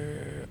caffeine.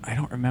 I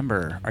don't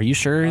remember. Are you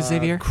sure,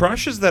 Xavier?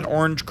 Crush is that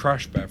orange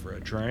Crush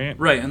beverage, right?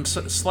 Right, and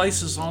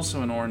Slice is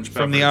also an orange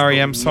From the beverage, but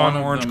R.E.M. song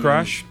one of Orange them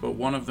Crush? but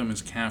one of them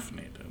is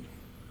caffeinated.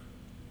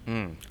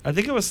 I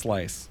think it was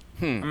Slice.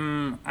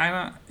 I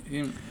I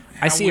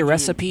how see would a you-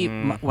 recipe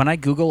when I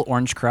Google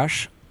Orange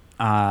Crush.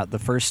 When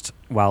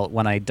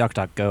I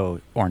DuckDuckGo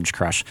Orange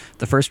Crush,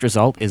 the first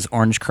result is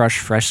Orange Crush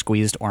fresh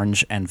squeezed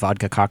orange and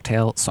vodka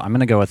cocktail. So I'm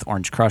gonna go with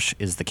Orange Crush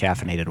is the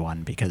caffeinated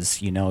one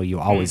because you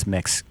always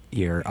mix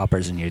your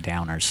uppers and your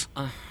downers.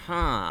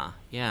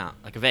 Yeah,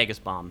 like a Vegas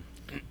bomb.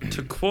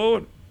 To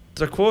quote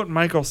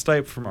Michael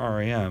Stipe from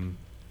R.E.M.,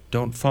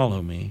 "Don't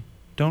follow me,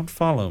 don't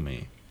follow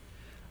me.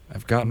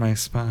 I've got my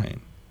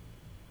spine.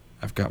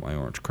 I've got my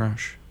Orange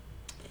Crush."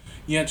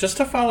 Yeah, just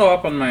to follow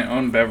up on my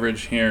own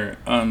beverage here,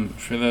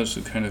 for those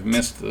who kind of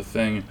missed the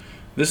thing,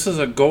 this is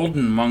a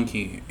Golden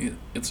Monkey.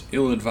 It's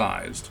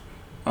ill-advised,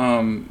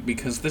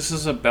 because this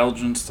is a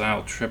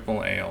Belgian-style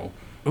triple ale.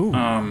 Ooh.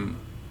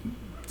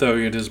 Though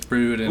it is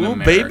brewed in Ooh,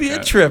 America. baby,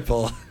 a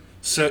triple.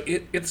 So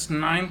it's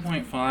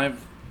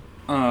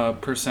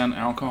 9.5%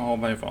 alcohol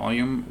by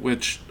volume,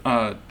 which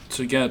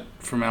to get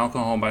from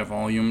alcohol by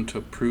volume to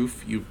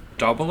proof, you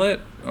double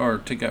it, or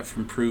to get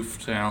from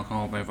proof to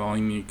alcohol by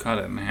volume, you cut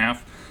it in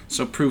half.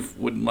 So proof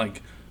would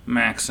like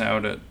max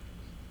out at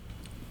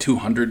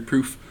 200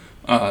 proof,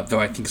 though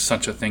I think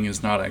such a thing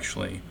is not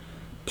actually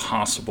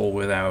possible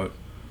without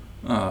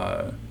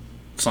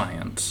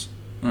science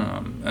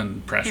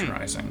and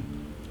pressurizing.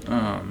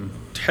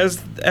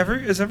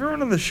 Is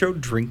everyone on the show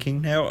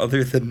drinking now,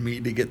 other than me,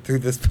 to get through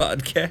this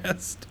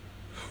podcast?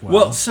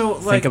 Well, so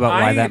like think about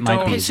why I that might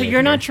don't- be. Okay, so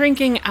you're not Xavier.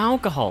 drinking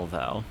alcohol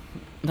though.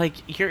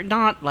 You're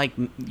not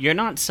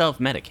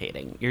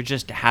self-medicating. You're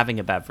just having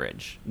a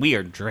beverage. We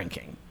are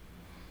drinking.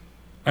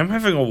 I'm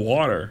having a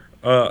water,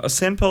 a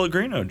San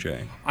Pellegrino,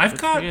 Jay. I've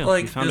Good got for you. You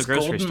like found a this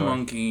grocery Golden store.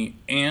 Monkey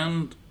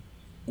and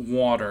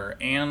water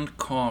and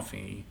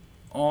coffee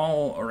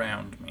all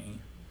around me.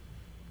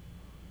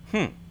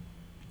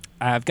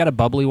 I've got a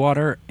bubbly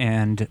water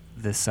and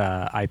this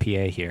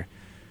IPA here.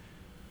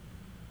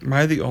 Am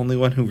I the only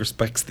one who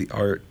respects the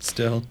art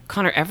still?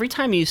 Connor, every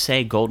time you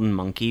say golden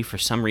monkey, for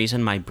some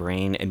reason my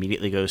brain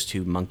immediately goes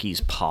to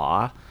monkey's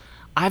paw.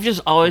 I've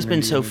just always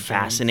been so Indiana Jones.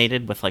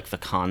 fascinated with the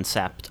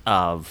concept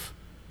of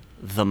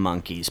the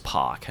monkey's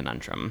paw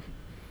conundrum.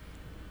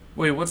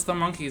 Wait, what's the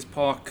monkey's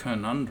paw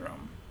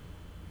conundrum?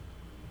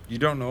 You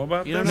don't know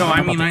about You this? don't No, I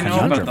about mean the I know about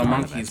conundrum the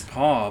part of monkey's it.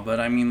 paw,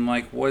 but I mean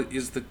what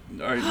is the? Do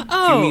you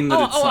Oh, mean that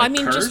oh, it's oh, like I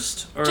mean, just-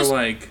 cursed or just-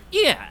 like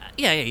Yeah.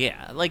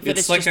 Like that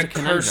it's it's like just a a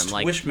conundrum. cursed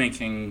wish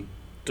making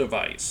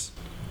device?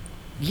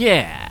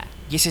 Yeah.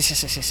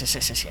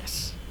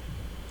 Yes.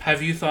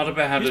 Have you thought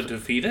about how to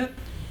defeat it?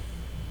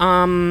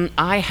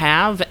 I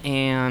have,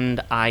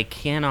 and I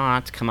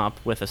cannot come up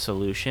with a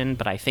solution,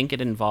 but I think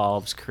it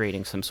involves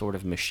creating some sort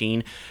of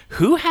machine.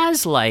 Who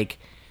has,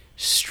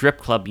 strip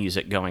club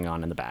music going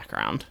on in the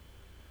background?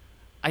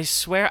 I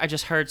swear I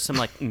just heard some,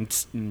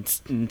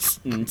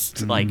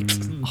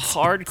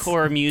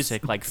 hardcore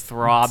music,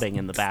 throbbing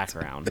in the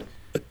background.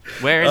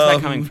 Where is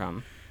that coming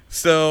from?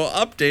 So,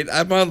 update,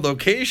 I'm on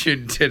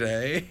location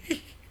today.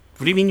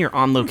 What do you mean you're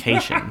on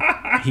location?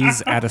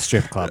 He's at a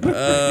strip club.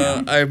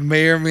 I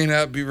may or may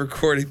not be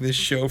recording this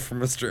show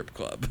from a strip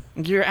club.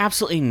 You're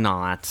absolutely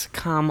not.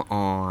 Come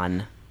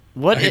on.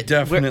 What? I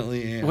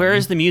definitely am. Where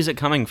is the music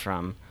coming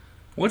from?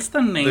 What's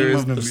the name There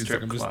is of no the music,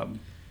 strip I'm just- club?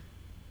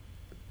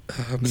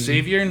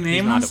 Xavier,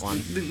 name not us. at one.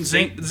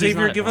 Xavier,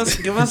 not at give one.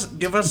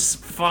 give us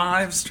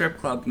 5 strip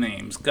club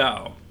names.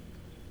 Go.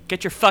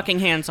 Get your fucking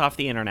hands off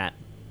the internet.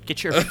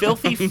 Get your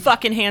filthy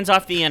fucking hands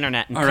off the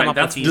internet and All come right, up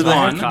that's with these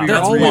one. podcasts. They're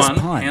That's always one.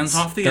 puns. Hands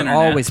off the They're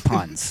internet. always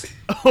puns.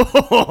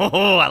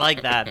 Oh, I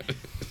like that.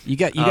 You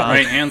got All right,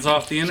 like, hands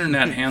off the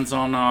internet. Hands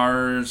on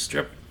our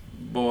strip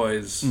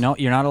boys. no,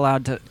 you're not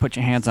allowed to put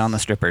your hands on the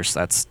strippers.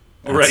 That's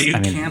Right, you I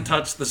mean, can't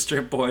touch the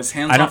strip boys.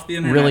 Hands I don't off the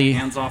internet. really-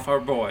 Hands off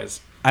our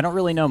boys. I don't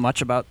really know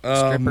much about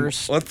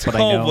strippers, let's but I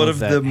call know one of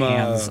that them,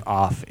 hands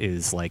off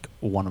is like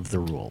one of the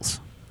rules.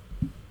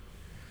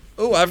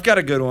 Oh, I've got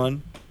a good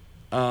one.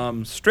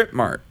 Strip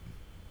Mart.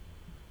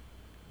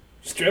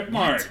 Strip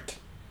mart.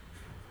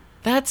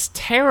 That's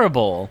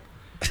terrible.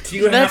 Do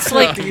you That's have to,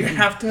 like- do you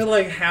have to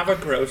like have a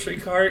grocery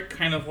cart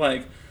kind of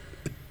like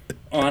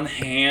on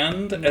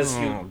hand as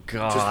you Oh,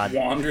 God. just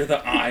wander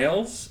the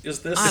aisles? Is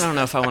this? I don't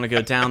know if I want to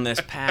go down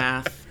this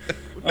path.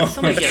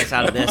 Somebody get us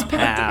out of this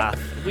path.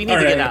 We need All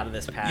to get right. out of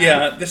this path.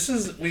 Yeah, this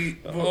is we.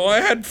 Oh,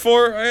 I had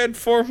four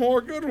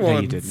more good No,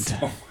 ones. you didn't.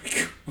 Oh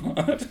my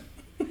god.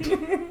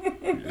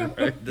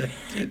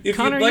 If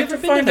Connor, you'd like you to ever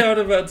been to find the- out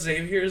about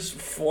Xavier's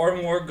 4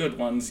 more good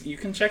ones, you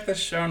can check the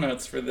show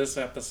notes for this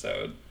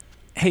episode.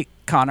 Hey,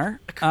 Connor.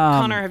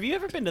 Connor, have you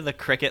ever been to the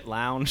Cricket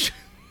Lounge?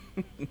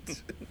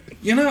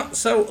 You know,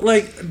 so,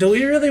 like, do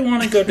we really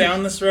want to go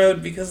down this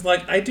road? Because,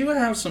 like, I do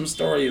have some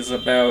stories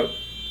about...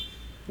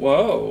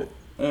 Whoa.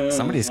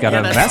 Somebody's got Yeah,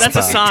 a that's a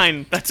Vespa.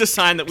 sign. That's a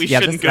sign that we Yeah,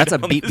 shouldn't that's go a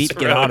down beep this beep.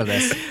 Get road. out of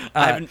this.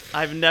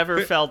 I've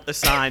never felt a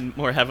sign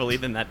more heavily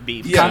than that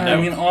beep. Yeah, Connor,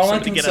 I mean, all I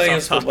somebody can get us say off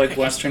is that, like, topic.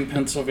 Western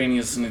Pennsylvania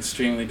is an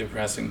extremely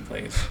depressing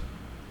place.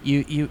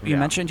 You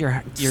mentioned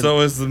your So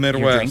is the your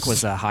drink Midwest.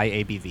 was a high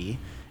ABV,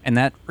 and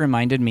that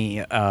reminded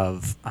me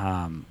of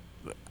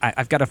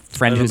I've got a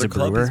friend I know who's the a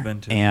club brewer, he's been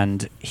to.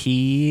 and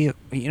he,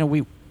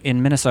 we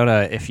in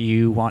Minnesota, if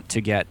you want to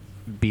get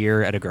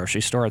beer at a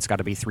grocery store, it's got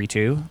to be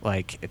 3.2,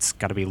 like it's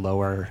got to be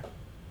lower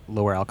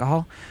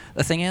alcohol.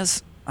 The thing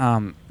is,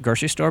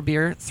 grocery store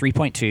beer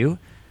 3.2,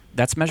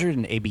 that's measured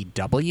in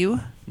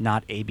ABW,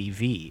 not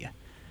ABV,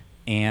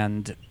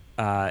 and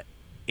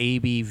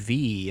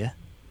ABV.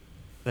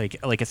 Like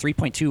a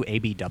 3.2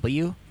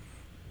 ABW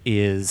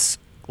is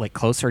like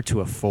closer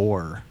to a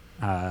 4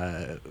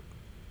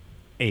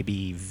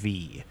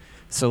 ABV.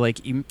 So like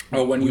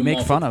Oh, when we you make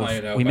fun of multiply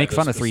it out by the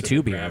 3.2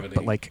 specific beer, gravity.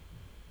 but like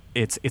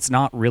it's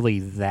not really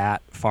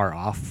that far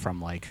off from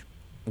like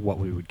what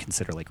we would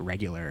consider like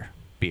regular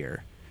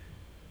beer.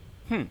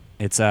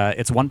 It's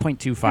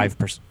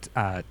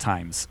 1.25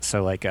 times.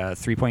 So like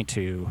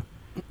 3.2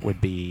 would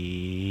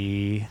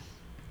be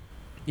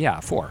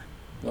 4.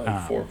 Like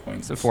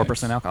 4.6. So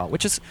 4% alcohol,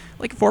 which is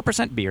like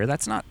 4% beer.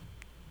 That's not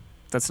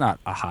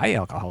a high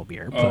alcohol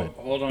beer, Oh,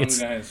 but hold on, it's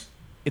guys.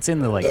 it's in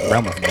the like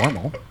realm of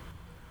normal.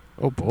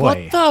 Oh boy, What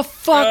the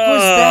fuck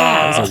was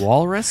that? that was a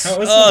walrus. How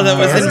is Oh, that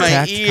it was in hard? my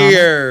Attacked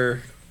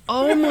ear.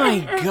 Oh my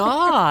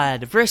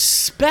god!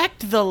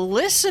 Respect the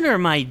listener,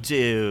 my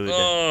dude.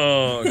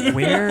 Oh,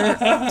 Where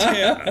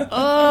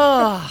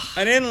Ugh.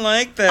 I didn't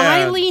like that.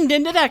 I leaned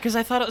into that because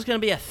I thought it was going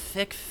to be a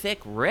thick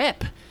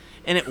rip.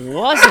 And it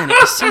wasn't. It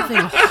was something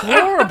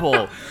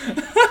horrible.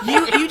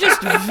 You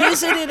just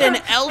visited an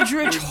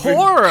eldritch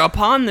horror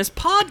upon this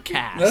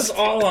podcast. That's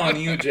all on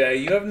you, Jay.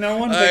 You have no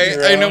one but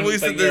your I know own- we but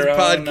said your this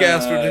own,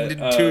 podcast would end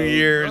in 2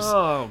 years,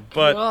 Oh,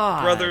 but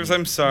God. brothers,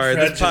 I'm sorry.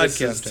 This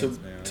prejudices podcast ends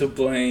now. to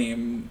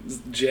blame,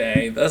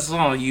 Jay. That's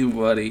all you,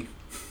 buddy.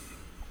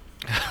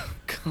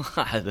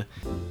 God.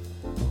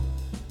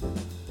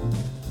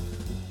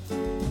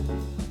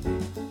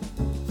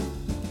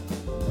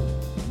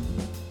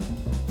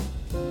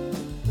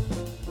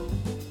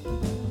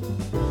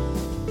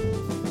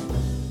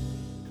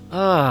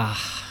 Ugh.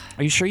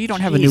 are you sure you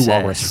don't have a new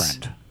walrus Jesus.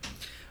 friend?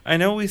 I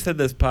know we said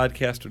this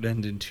podcast would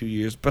end in 2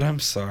 years, but I'm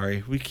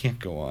sorry. We can't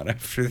go on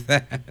after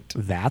that.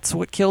 That's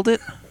what killed it.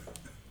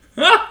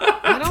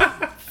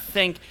 I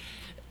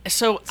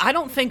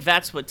don't think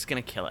that's what's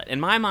going to kill it. In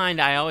my mind,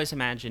 I always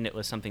imagined it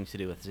was something to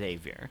do with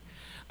Xavier.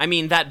 I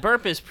mean, that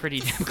burp is pretty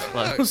damn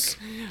close,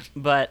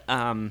 but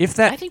If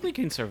that- I think we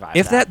can survive.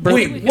 if that burp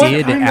Wait, what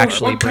did kind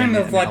actually of, what kind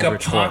bring of an like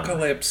eldritch horror.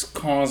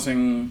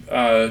 apocalypse-causing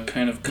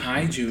kind of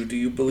kaiju do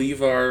you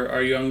believe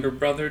our younger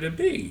brother to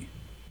be?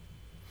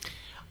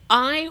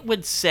 I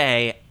would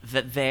say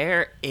that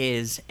there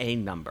is a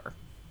number.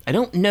 I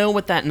don't know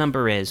what that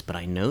number is, but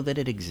I know that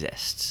it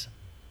exists.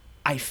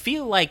 I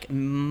feel like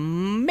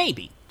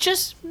maybe,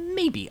 just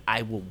maybe,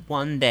 I will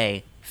one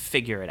day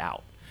figure it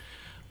out.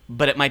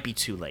 But it might be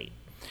too late.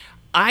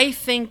 I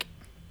think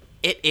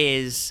it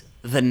is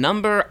the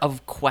number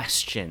of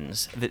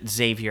questions that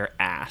Xavier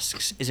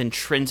asks is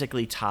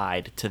intrinsically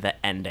tied to the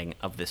ending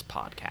of this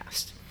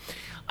podcast.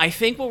 I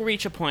think we'll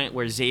reach a point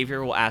where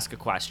Xavier will ask a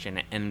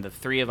question and the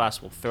three of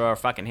us will throw our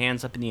fucking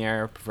hands up in the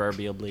air,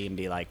 proverbially, and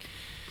be like,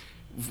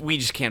 we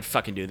just can't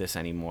fucking do this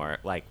anymore.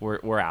 Like,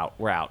 we're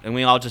out. And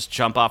we all just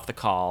jump off the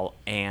call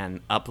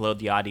and upload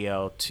the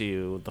audio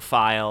to the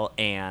file,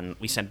 and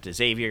we send it to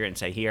Xavier and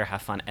say, here,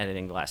 have fun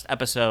editing the last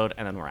episode,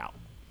 and then we're out.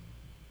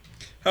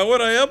 How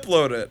would I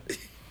upload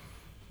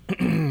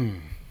it?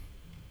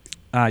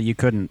 You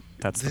couldn't.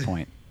 That's the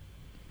point.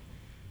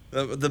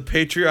 The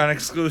Patreon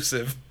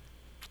exclusive.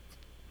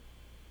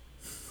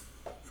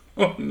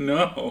 Oh,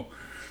 no.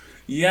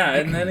 Yeah,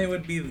 and then it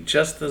would be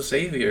just the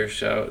Xavier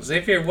show.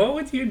 Xavier, what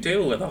would you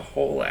do with a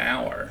whole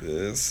hour?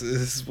 This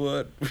is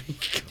what we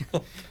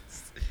call...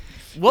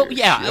 Well,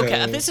 yeah, show.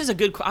 okay. This is a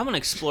good. I want to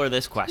explore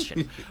this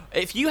question.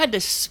 If you had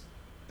to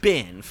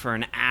spin for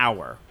an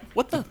hour,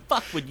 what the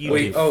fuck would you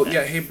Wait, do? oh,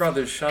 yeah, hey,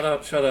 brothers, shut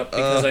up,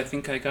 because I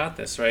think I got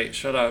this, right?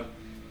 Shut up.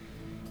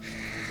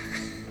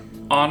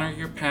 Honor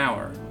your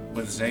power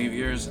with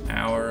Xavier's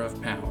Hour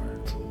of Power.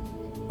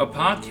 A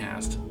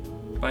podcast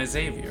by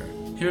Xavier.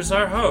 Here's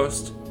our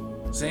host,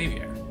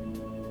 Xavier.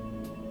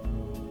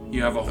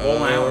 You have a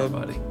whole hour,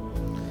 buddy.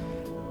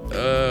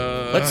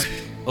 Let's.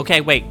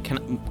 Okay, wait,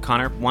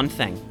 Connor. One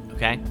thing.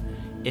 Okay,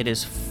 it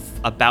is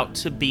about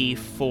to be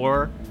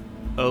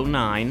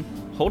 4:09.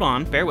 Hold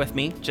on, bear with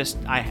me.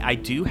 I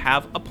do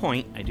have a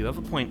point.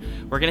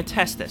 We're gonna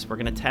test this. We're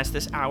gonna test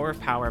this hour of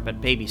power, but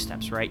baby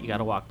steps, right? You got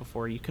to walk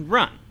before you can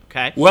run.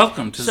 Okay.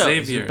 Welcome to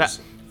Xavier's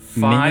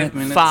 5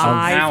 minutes of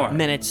power. 5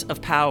 minutes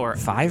of power.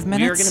 5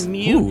 minutes? We're gonna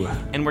mute, Ooh.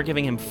 and we're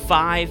giving him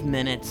 5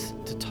 minutes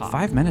to talk.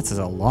 5 minutes is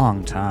a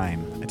long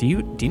time. Do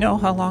you know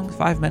how long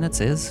 5 minutes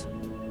is?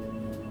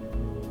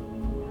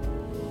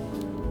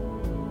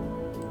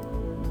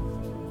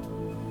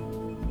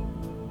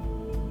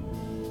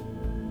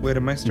 Wait,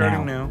 am I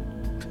starting now?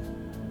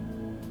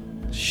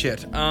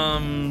 Shit.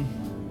 Welcome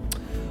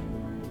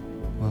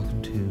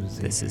to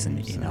This is an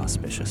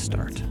inauspicious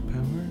start.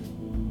 Power.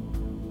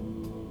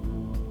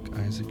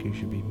 Isaac, you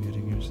should be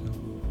muting yourself.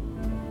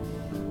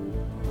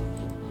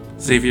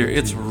 Xavier,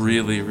 it's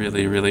really,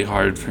 really, really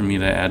hard for me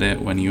to edit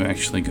when you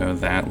actually go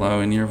that low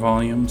in your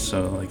volume.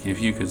 So, like,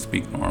 if you could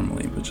speak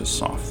normally, but just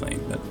softly,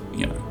 but,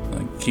 you know,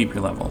 like, keep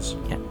your levels.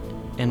 Yeah.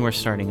 And we're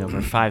starting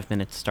over. 5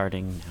 minutes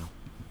starting now.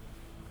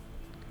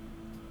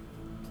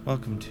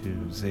 Welcome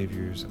to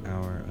Xavier's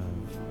Hour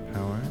of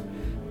Power.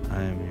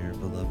 I am your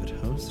beloved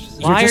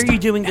host. Why just- are you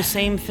doing the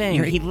same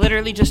thing? He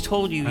literally just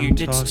told you I'm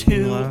it's talking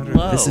too louder.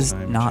 low. This is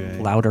I'm not Jay.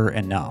 louder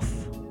enough.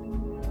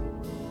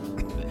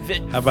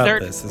 How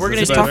about this? Is We're going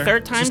this to do better?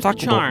 third time's Just the talk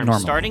charm. normal.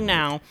 Starting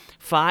now,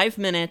 5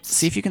 minutes.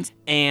 See if you can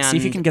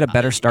And get a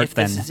better start if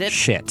than this is it-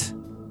 shit.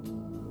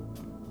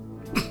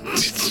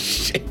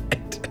 Shit.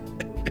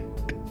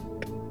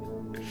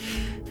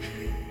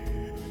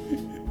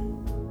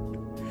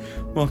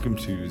 Welcome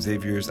to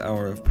Xavier's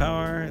Hour of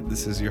Power.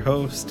 This is your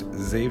host,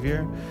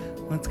 Xavier.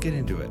 Let's get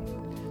into it.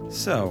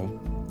 So,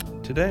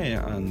 today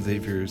on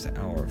Xavier's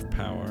Hour of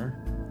Power,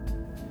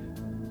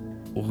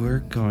 we're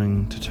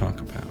going to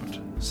talk about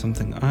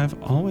something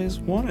I've always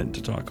wanted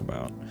to talk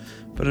about,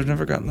 but I've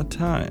never gotten the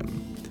time.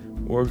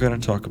 We're going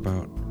to talk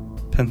about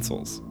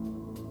pencils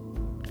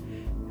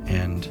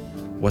and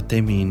what they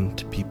mean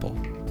to people.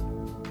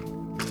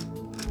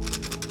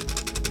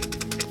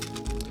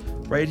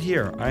 Right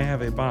here, I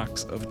have a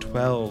box of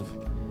 12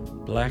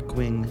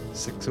 Blackwing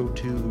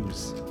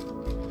 602s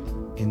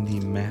in the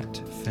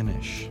matte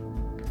finish.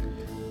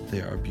 They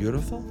are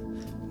beautiful,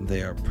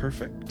 they are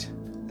perfect,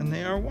 and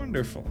they are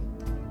wonderful.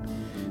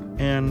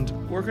 And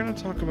we're going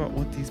to talk about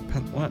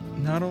what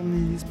not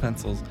only these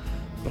pencils,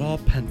 but all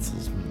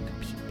pencils mean to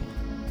people.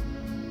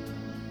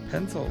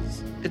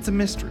 Pencils, it's a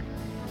mystery.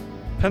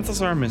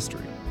 Pencils are a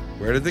mystery.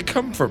 Where did they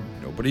come from?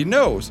 Nobody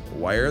knows.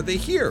 Why are they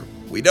here?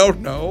 We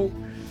don't know.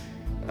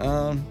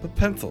 But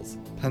pencils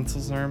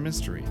are a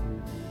mystery.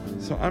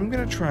 So I'm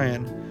going to try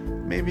and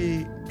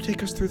maybe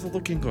take us through the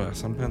looking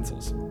glass on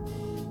pencils.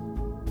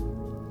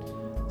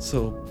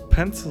 So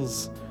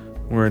pencils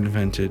were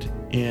invented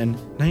in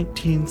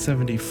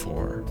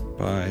 1974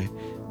 by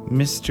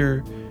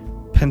Mr.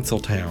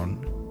 Pencilington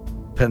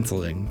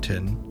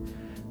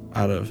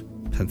out of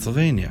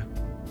Pennsylvania.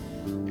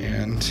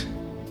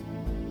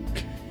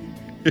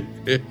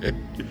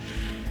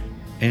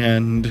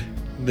 And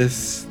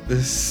this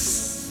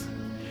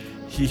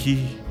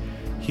he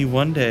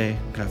one day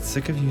got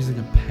sick of using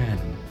a pen,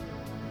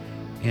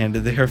 and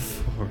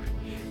therefore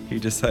he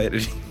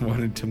decided he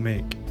wanted to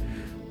make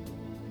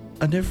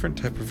a different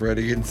type of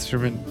writing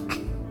instrument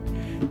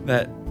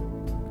that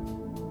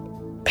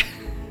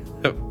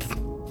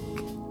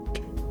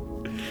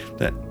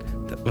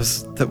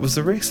was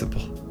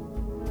erasable.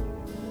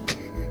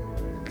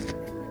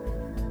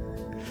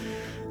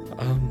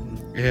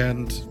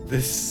 And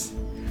this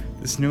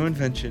new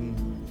invention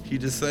he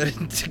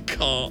decided to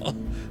call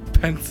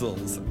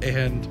pencils.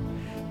 And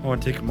I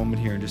want to take a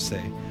moment here and just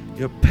say,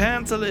 your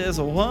pencil is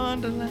a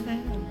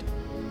wonderland.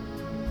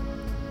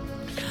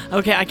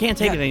 Okay, I can't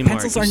take Yeah, it anymore.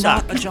 pencils You are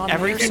suck. not a John Mayer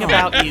Everything song.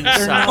 about you They're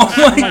sucks. not.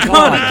 Oh my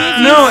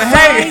God. No,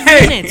 hey, 5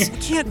 hey. minutes.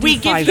 Can't do We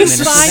give 5 you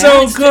minutes. 5 This is so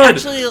minutes to good.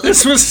 actually-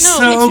 This was no,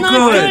 so it's not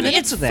good. good. Minutes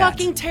It's of that.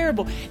 fucking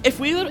terrible. If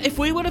we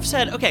would have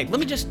said, okay,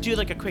 let me just do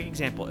like a quick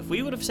example. If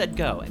we would have said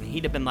go, and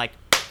he'd have been like,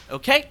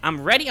 okay,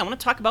 I'm ready. I want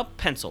to talk about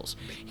pencils.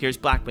 Here's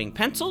Blackwing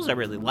pencils. I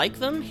really like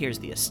them. Here's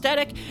the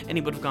aesthetic. And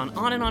he would have gone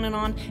on and on and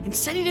on.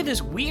 Instead, he did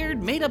this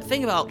weird made-up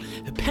thing about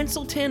a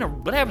pencil tin or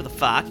whatever the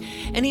fuck.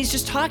 And he's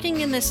just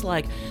talking in this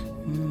like.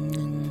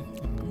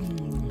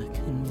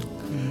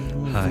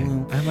 Hi,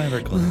 I'm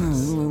Ira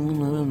Glass.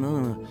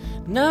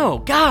 No,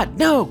 God,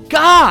 no,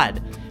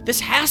 God!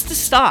 This has to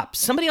stop.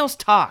 Somebody else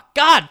talk.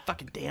 God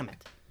fucking damn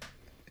it.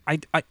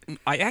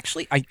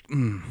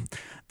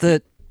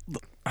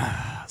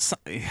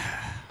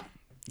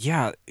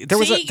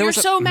 You're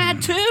so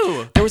mad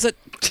too.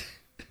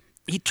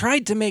 He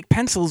tried to make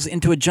pencils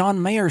into a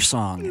John Mayer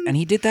song, and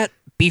he did that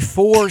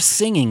before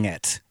singing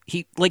it.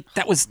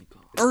 That was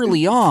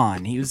early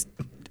on. He was.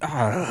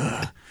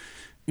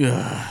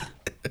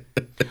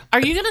 Are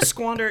you going to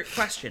squander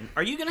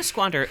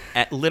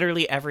at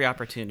literally every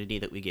opportunity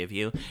that we give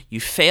you? You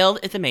failed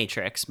at The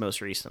Matrix most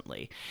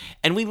recently.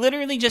 And we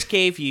literally just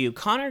gave you,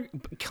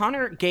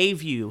 Connor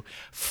gave you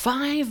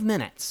 5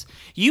 minutes.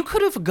 You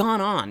could have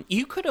gone on.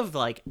 You could have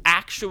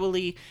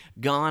actually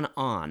gone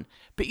on.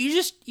 But you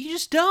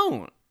just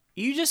don't.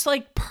 You just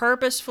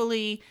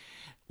purposefully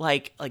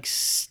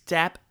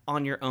step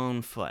on your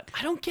own foot.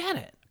 I don't get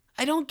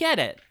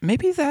it.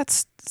 Maybe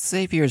that's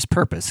Xavier's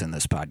purpose in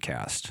this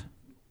podcast.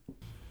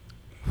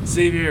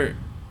 Xavier,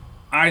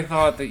 I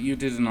thought that you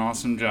did an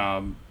awesome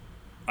job.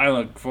 I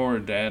look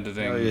forward to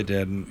editing you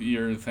didn't.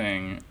 Your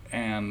thing.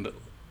 And,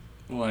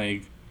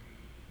 I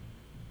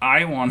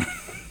want to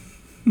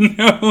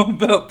know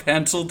about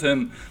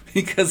Pencilton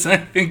because I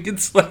think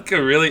it's, a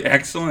really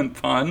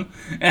excellent pun.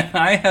 And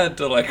I had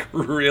to,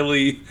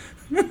 really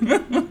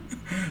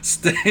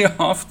stay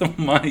off the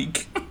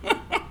mic.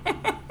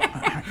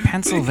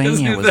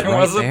 Pennsylvania was right there, though. If there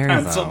was a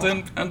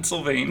Pencilton,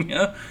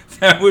 Pennsylvania,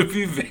 that would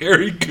be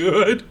very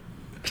good.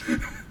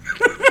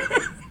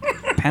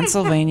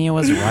 Pennsylvania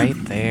was right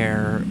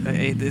there.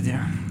 He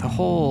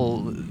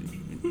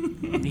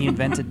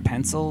invented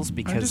pencils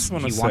because he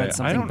wanted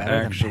something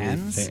better than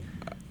pens.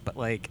 But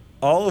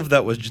all of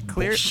that was just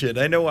bullshit.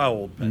 I know how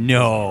old pencils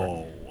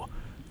are.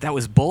 That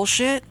was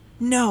bullshit?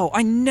 No,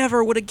 I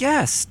never would have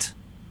guessed.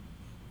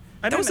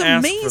 That was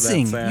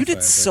amazing. You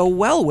did so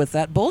well with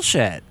that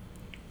bullshit.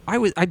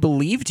 I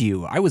believed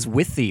you. I was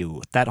with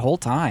you that whole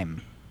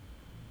time.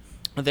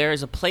 There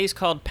is a place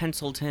called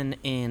Pencilton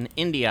in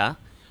India,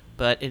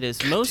 but it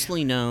is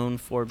mostly known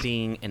for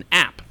being an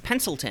app,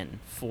 Pencilton,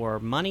 for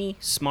money,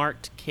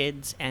 smart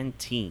kids, and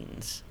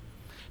teens.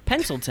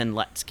 Pencilton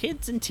lets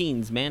kids and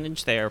teens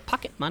manage their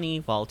pocket money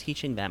while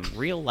teaching them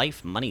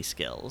real-life money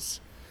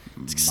skills.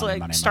 It's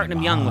starting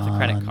them young with a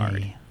credit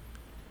card.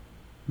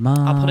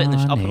 I'll put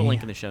a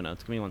link in the show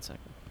notes. Give me 1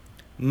 second.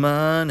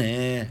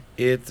 Money,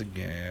 it's a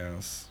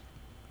gas.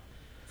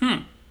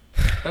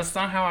 That's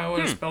not how I would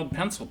have spelled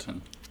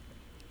Pencilton.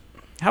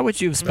 How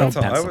would you have spelled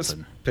Pencilton? I was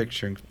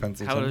picturing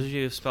Pencilton. How would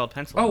you have spelled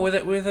Pencilton? Oh,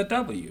 with a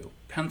W.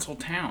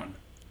 Penciltown.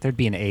 There'd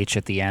be an H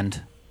at the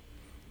end.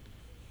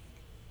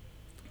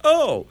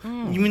 Oh,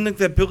 you mean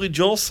that Billy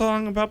Joel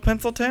song about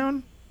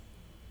Penciltown?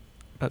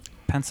 But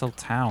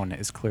Penciltown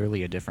is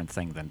clearly a different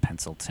thing than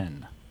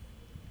Pencilton.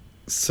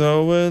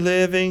 So we're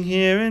living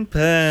here in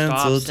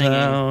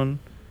Penciltown.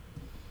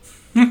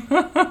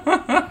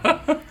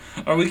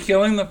 Are we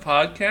killing the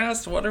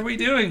podcast? What are we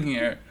doing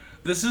here?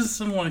 This is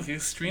some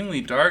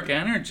extremely dark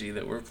energy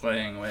that we're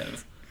playing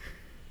with.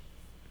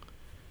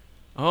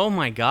 Oh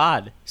my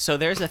god. So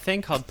there's a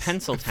thing called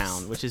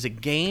Penciltown, which is a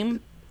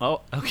game.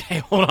 Oh, okay,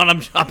 hold on. I'm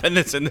dropping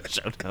this in the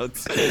show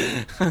notes.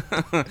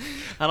 I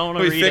don't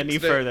want to read any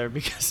further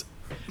because,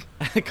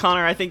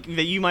 Connor, I think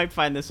that you might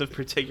find this of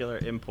particular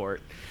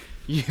import.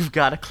 You've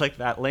got to click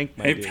that link,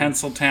 my dude.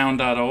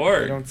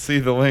 Penciltown.org. I don't see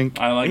the link.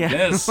 I like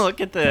this. Look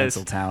at this.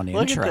 Penciltown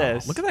Look intro. At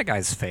this. Look at that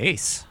guy's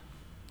face.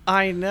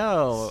 I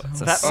know.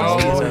 It's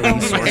a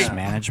resource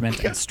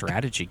management and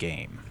strategy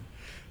game.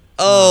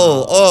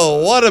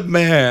 Oh, what a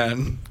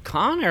man.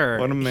 Connor.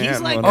 What a man.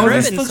 He's this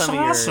cribbing looks some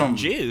awesome. of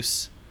your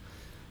juice.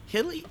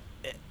 It's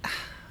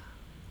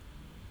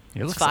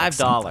It looks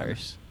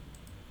 $5.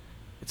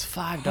 It's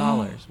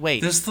 $5.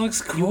 Wait. This looks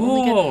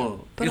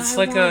cool. It's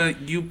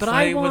you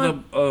play with a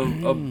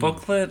Hmm.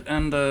 booklet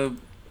and a...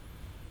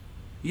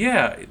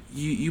 Yeah,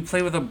 you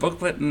play with a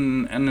booklet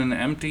and an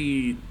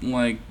empty,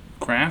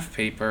 graph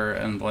paper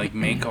and,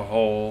 make a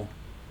whole,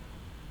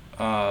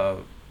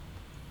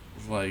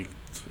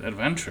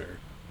 adventure.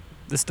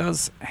 This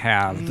does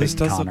have This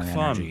does Connor look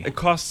fun. energy. It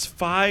costs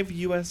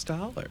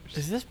 $5.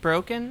 Is this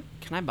broken?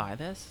 Can I buy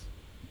this?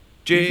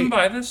 You can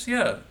buy this,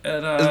 yeah.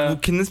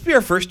 Can this be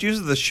our first use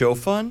of the show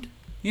fund?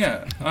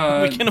 Yeah.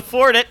 We can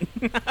afford it.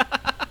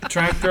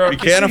 Tractor We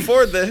can't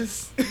afford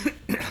this.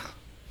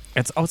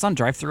 It's on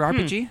Drive-Thru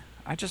RPG.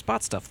 I just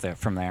bought stuff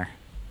from there.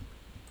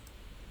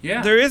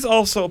 Yeah. There is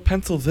also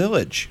Pencil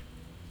Village.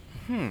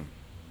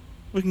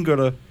 We can go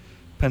to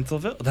Pencil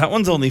Village. That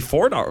one's only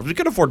 $4. We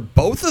could afford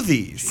both of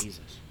these. Jesus.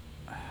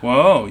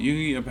 Whoa,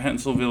 you get a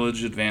Pencil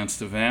Village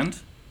Advanced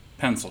Event,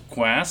 Pencil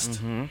Quest.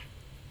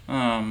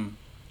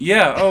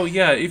 Yeah,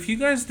 if you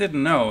guys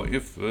didn't know,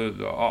 if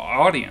the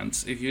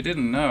audience, if you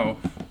didn't know,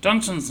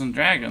 Dungeons &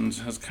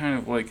 Dragons has kind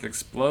of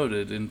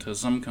exploded into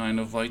some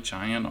kind of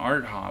giant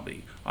art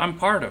hobby. I'm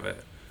part of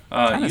it.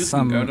 Kinda You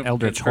some can go to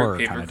Eldritch Horror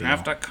kinda deal.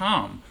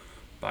 PittsburghPapercraft.com,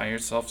 buy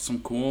yourself some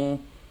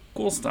cool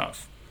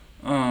stuff.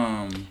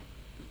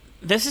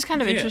 This is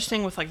kind of Yeah.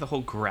 interesting with like the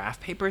whole graph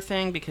paper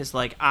thing because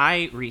like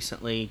I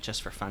recently,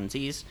 just for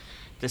funsies,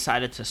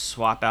 decided to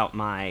swap out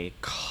my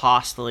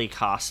costly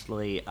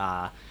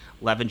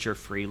Levenger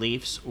free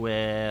leaves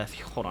with,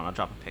 hold on, I'll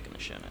drop a pic in the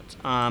show notes.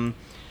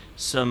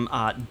 Some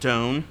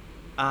Doan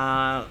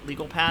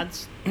legal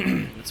pads.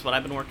 That's what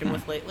I've been working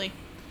with lately.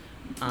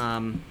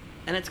 And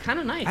it's kind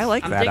of nice. I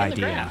like I'm that digging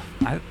the idea.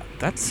 graph.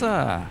 That's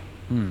Yeah,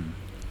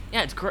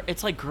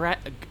 it's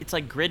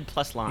like grid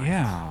plus lines.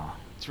 yeah.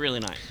 It's really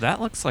nice.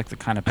 That looks like the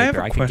kind of I have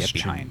paper a I could get question.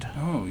 behind.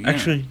 Oh, yeah.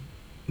 Actually,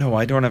 no,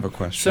 I don't have a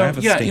question. I So, have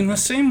a yeah, in statement. the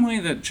same way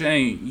that,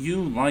 Jay,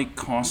 you like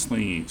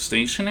costly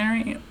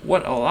stationery,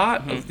 what a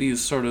lot of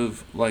these sort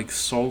of, like,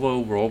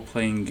 solo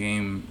role-playing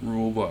game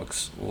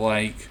rulebooks,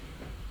 like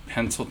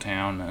Pencil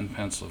Town and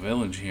Pencil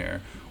Village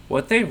here,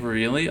 what they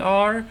really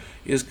are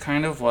is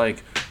kind of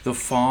like the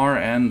far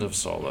end of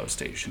solo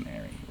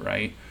stationery,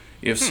 right?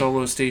 If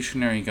solo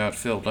stationery got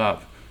filled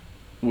up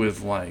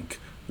with, like,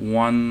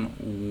 one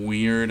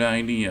weird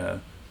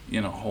idea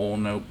in a whole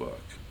notebook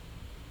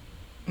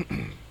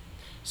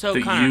So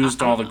that Connor,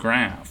 used all the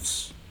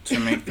graphs to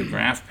make the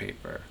graph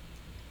paper.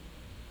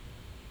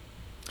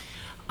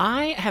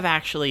 I have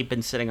actually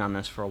been sitting on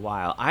this for a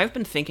while. I've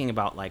been thinking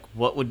about like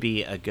what would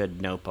be a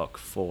good notebook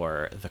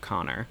for the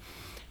Connor,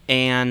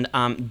 and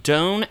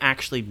Doan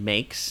actually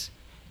makes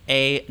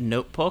a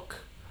notebook.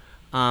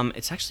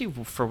 It's actually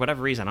for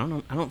whatever reason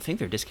I don't think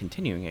they're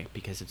discontinuing it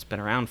because it's been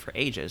around for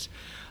ages,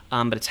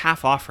 but it's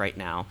half off right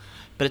now.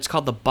 But it's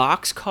called the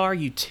Boxcar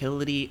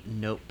Utility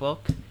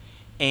Notebook.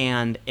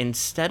 And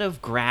instead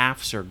of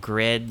graphs or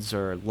grids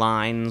or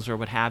lines or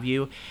what have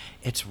you,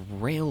 it's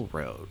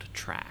railroad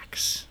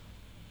tracks.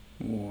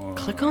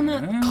 Click on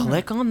that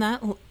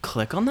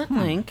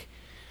link,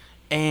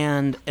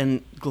 and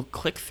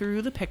click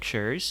through the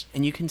pictures,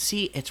 and you can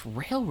see it's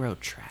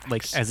railroad tracks.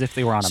 Like as if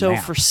they were on a so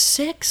map. for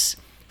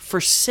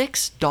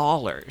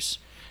 $6,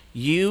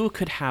 you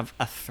could have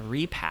a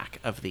 3-pack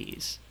of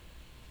these.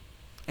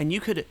 And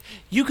you could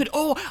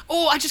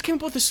I just came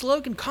up with a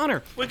slogan,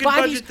 Connor. We could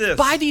budget this.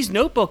 Buy these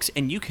notebooks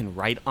and you can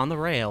write on the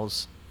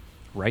rails.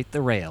 Write the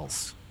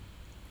rails.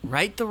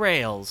 Write the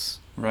rails.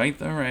 Write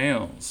the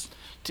rails.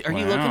 Are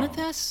you looking Wow. at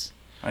this?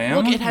 I am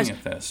Look, looking it has-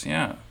 at this,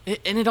 yeah.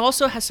 And it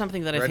also has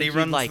something that I Ready think you'd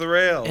runs like. the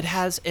rails. It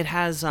has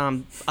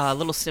a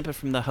little snippet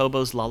from the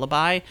Hobo's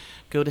Lullaby.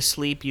 Go to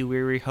sleep, you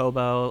weary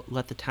hobo.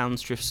 Let the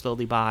towns drift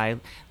slowly by.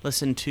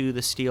 Listen to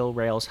the steel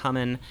rails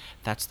hummin'.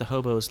 That's the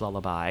Hobo's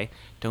Lullaby.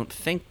 Don't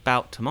think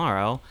 'bout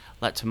tomorrow.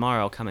 Let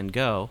tomorrow come and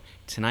go.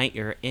 Tonight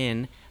you're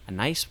in a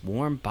nice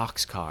warm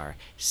boxcar,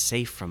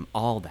 safe from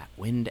all that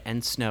wind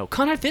and snow.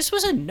 Connor, this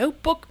was a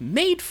notebook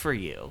made for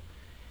you.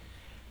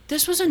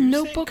 This was a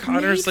notebook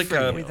Connor's made like for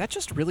a- you. Wait, that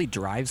just really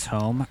drives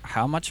home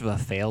how much of a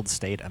failed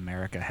state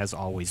America has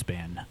always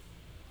been.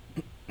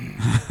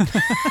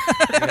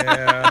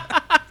 Yeah.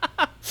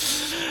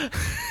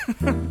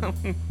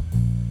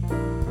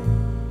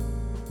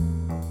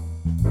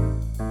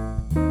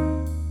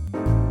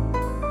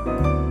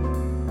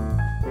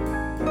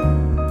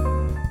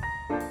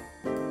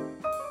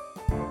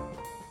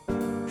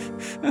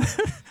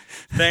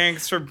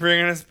 Thanks for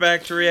bringing us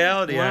back to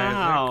reality, Isaac.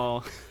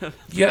 Wow.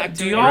 Yeah, Back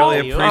do to y'all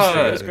really appreciate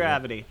There's it.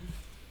 gravity.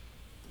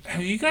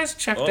 have you guys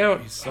checked Oh,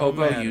 out he's so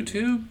Hobo mad.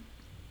 YouTube?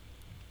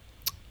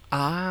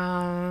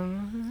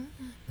 No.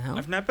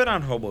 I've not been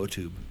on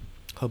HoboTube.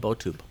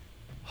 HoboTube.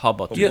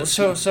 HoboTube. Yeah,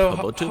 so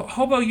HoboTube.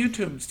 Hobo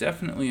YouTube's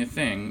definitely a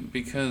thing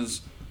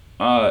because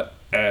like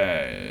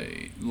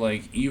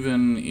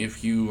even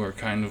if you are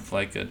kind of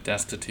like a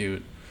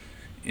destitute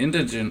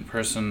indigent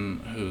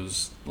person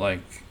who's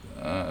like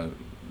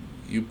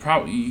you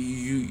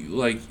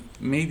like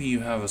maybe you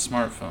have a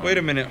smartphone. Wait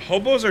a minute,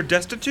 hobos are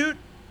destitute?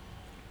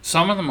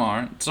 Some of them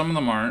aren't,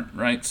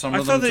 right? Some I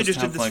of them thought they just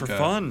did have this like for a,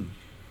 fun.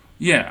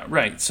 Yeah,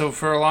 right. So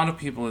for a lot of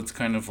people, it's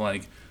kind of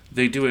like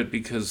they do it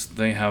because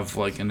they have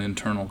like an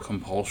internal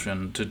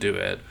compulsion to do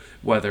it,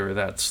 whether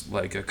that's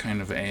like a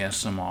kind of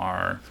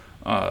ASMR,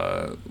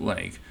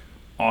 like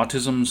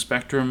autism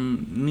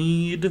spectrum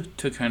need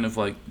to kind of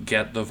like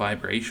get the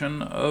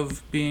vibration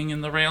of being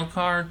in the rail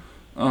car,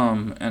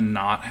 and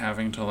not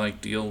having to like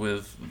deal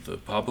with the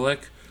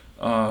public,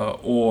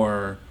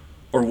 or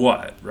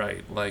what,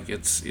 right? Like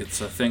it's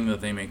a thing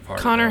that they make part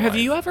of Connor, their have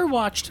life. you ever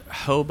watched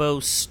Hobo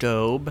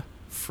Stobe,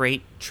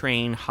 freight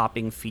train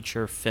hopping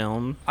feature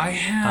film? I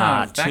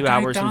have. That 2 guy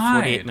hours and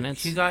 48 died.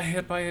 minutes. He got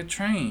hit by a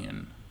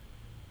train.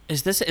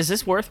 Is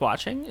this worth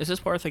watching? Is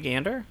this worth a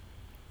gander?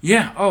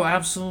 Yeah. Oh,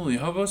 absolutely.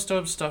 Hobo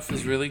Stobe stuff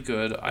is really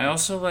good. I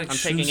also like I'm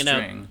taking a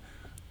note.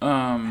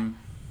 Shoestring.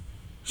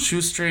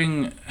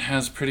 Shoestring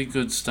has pretty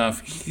good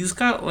stuff. He's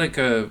got like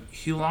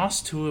he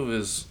lost 2 of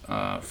his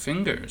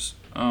fingers.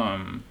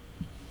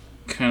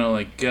 Kind of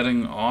like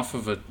getting off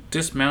of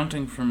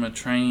dismounting from a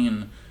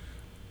train.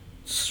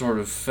 Sort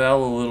of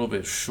fell a little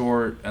bit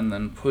short and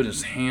then put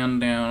his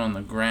hand down on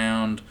the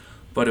ground,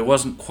 but it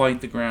wasn't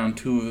quite the ground.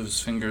 2 of his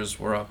fingers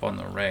were up on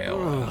the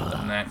rail. And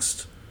the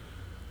next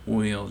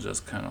we'll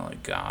just kind of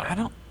like got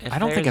him. If I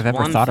don't think there's I've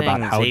ever one thought about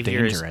thing how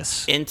Xavier is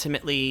dangerous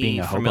intimately being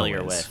a hobo familiar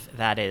is. with,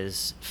 that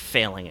is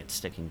failing at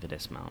sticking to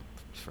dismount,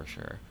 for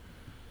sure.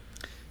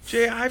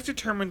 Jay, I've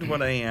determined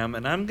what I am,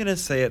 and I'm going to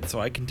say it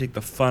so I can take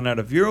the fun out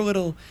of your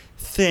little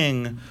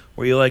thing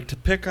where you like to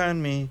pick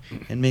on me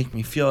and make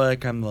me feel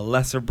like I'm the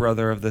lesser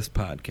brother of this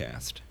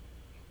podcast.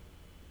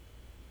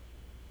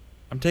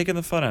 I'm taking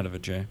the fun out of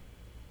it, Jay.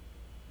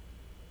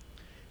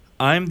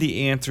 I'm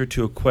the answer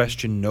to a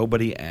question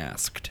nobody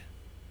asked.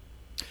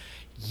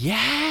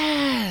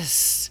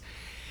 Yes!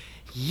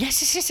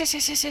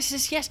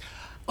 Yes.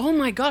 Oh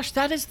my gosh,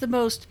 that is the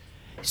most...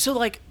 So,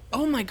 like,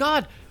 oh my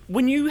god,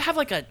 when you have,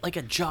 like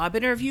a job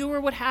interview or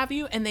what have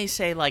you, and they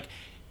say, like,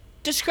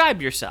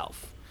 describe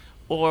yourself.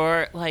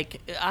 Or, like,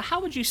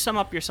 how would you sum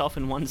up yourself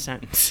in one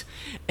sentence?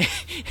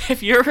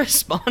 If your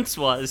response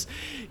was,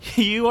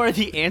 you are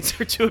the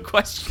answer to a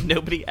question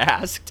nobody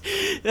asked,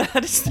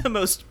 that is the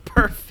most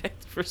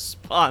perfect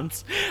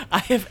response I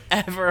have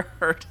ever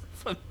heard.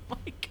 Oh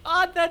my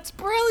god, that's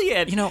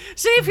brilliant! You know,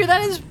 Xavier,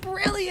 that is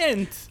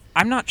brilliant!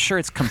 I'm not sure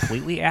it's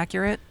completely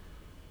accurate,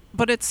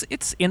 but it's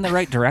in the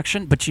right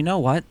direction. But you know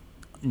what?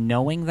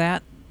 Knowing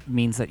that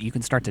means that you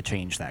can start to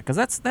change that, because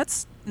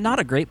that's not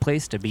a great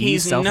place to be.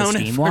 He's known it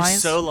self-esteem for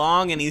wise. so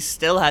long, and he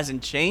still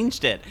hasn't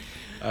changed it.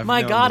 I've My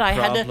known God, the I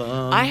problem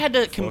had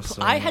to for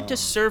so I had to long.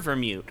 server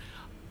mute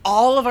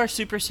all of our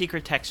super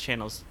secret text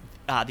channels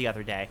the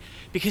other day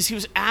because he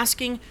was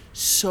asking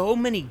so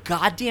many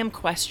goddamn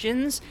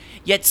questions,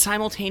 yet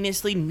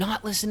simultaneously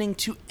not listening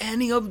to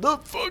any of the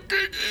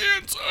fucking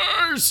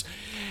answers.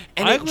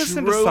 And I it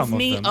listened to drove some of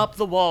me them. up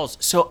the walls.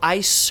 So I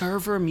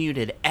server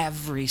muted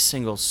every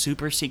single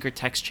super secret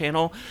text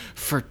channel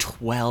for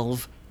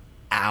 12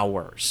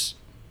 hours.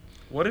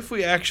 What if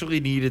we actually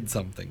needed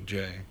something,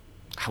 Jay?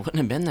 I wouldn't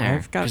have been there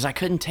I've got- because I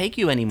couldn't take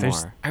you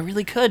anymore. I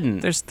really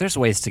couldn't. There's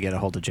ways to get a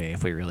hold of Jay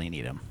if we really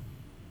need him.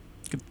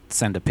 Could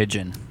send a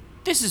pigeon.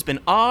 This has been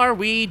Are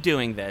We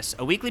Doing This?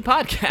 A weekly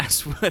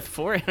podcast with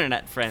four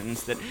internet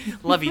friends that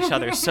love each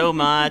other so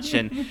much,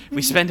 and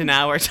we spend an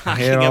hour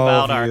talking hate all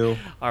about of you.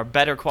 our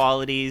better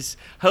qualities.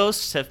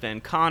 Hosts have been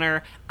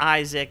Connor,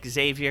 Isaac,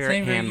 Xavier,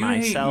 Xavier, and you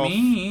myself.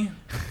 hate me.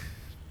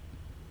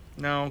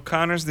 No,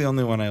 Connor's the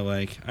only one I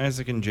like.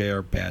 Isaac and Jay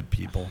are bad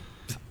people.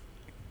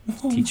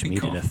 Teach my me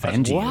to God.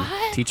 defend you.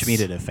 What? Teach me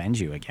to defend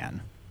you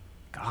again.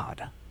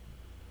 God.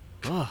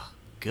 Ugh,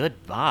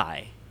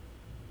 goodbye.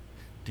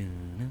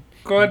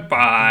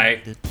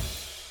 Goodbye.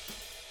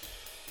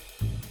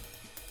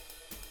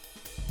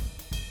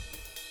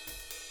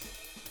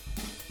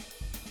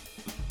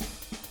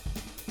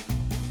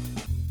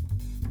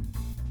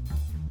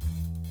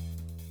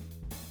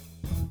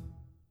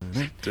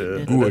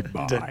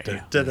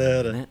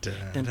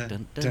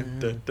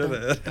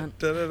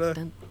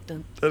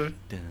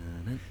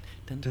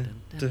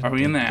 Are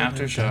we in the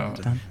after show?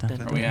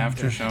 Are we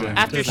after show?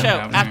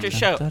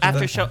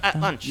 After show at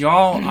lunch.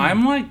 Y'all,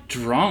 I'm like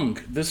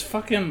drunk.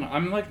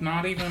 I'm like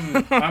not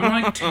even,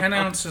 I'm like 10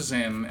 ounces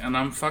in, and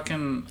I'm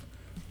fucking,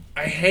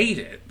 I hate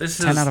it. This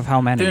is 10 out of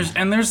how many?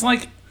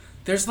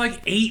 There's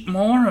like 8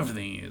 more of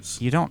these.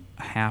 You don't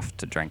have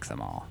to drink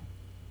them all.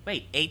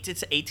 Wait,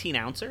 it's 18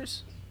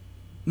 ounces?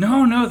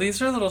 No,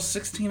 these are little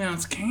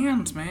 16-ounce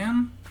cans,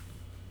 man.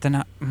 They're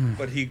not.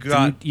 But he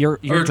got... You're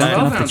Or drunk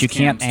enough 12-ounce that you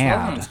can't cans,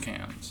 add. 12-ounce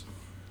cans.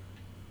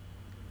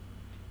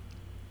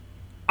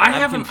 I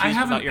haven't confused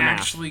about your math.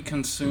 actually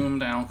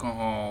consumed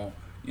alcohol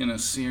in a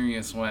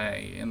serious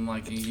way in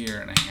like a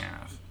year and a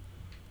half.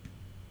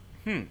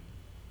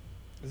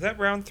 Is that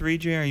round 3,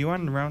 Jay? Are you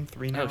on round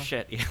 3 now? Oh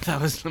shit! Yeah,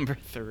 that was number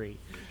 3.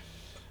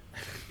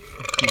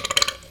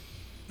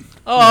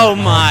 Oh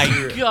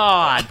my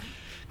god!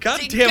 God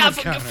damn it,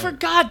 For Connor.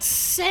 God's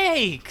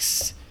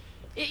sakes!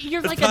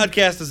 You're This like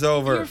podcast is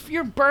over.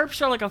 your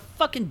burps are like a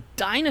fucking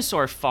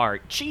dinosaur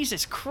fart.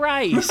 Jesus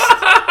Christ!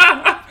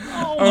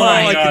 Oh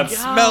my I God. can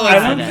smell it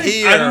I from don't,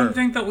 here. I don't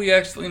think that we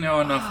actually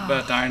know enough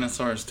about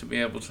dinosaurs to be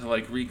able to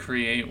like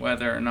recreate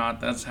whether or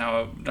not that's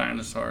how a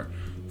dinosaur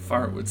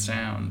fart would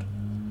sound.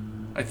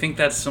 I think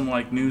that's some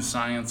like new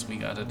science we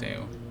gotta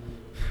do.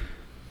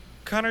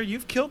 Connor,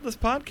 you've killed this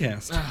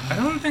podcast. I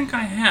don't think I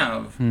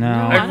have. No.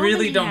 I I don't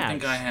really think don't he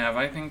think has. I have.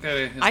 I think that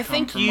it has I come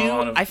think from a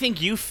lot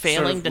of you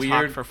failing sort of to talk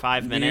weird- for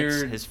 5 minutes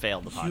weird has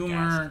failed the podcast.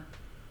 humor.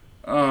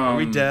 Are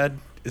we dead?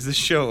 Is this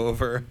show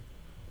over?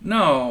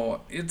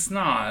 No, it's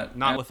not.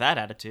 Not with that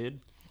attitude.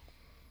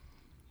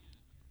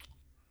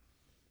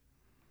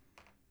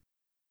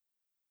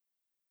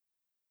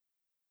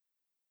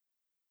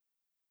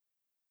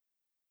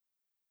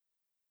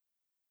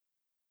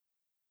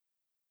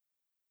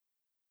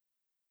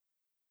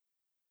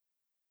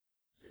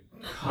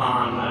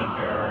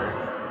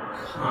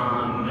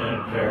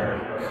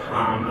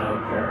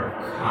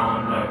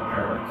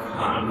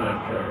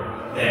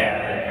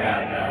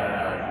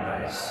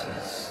 There,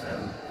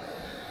 system.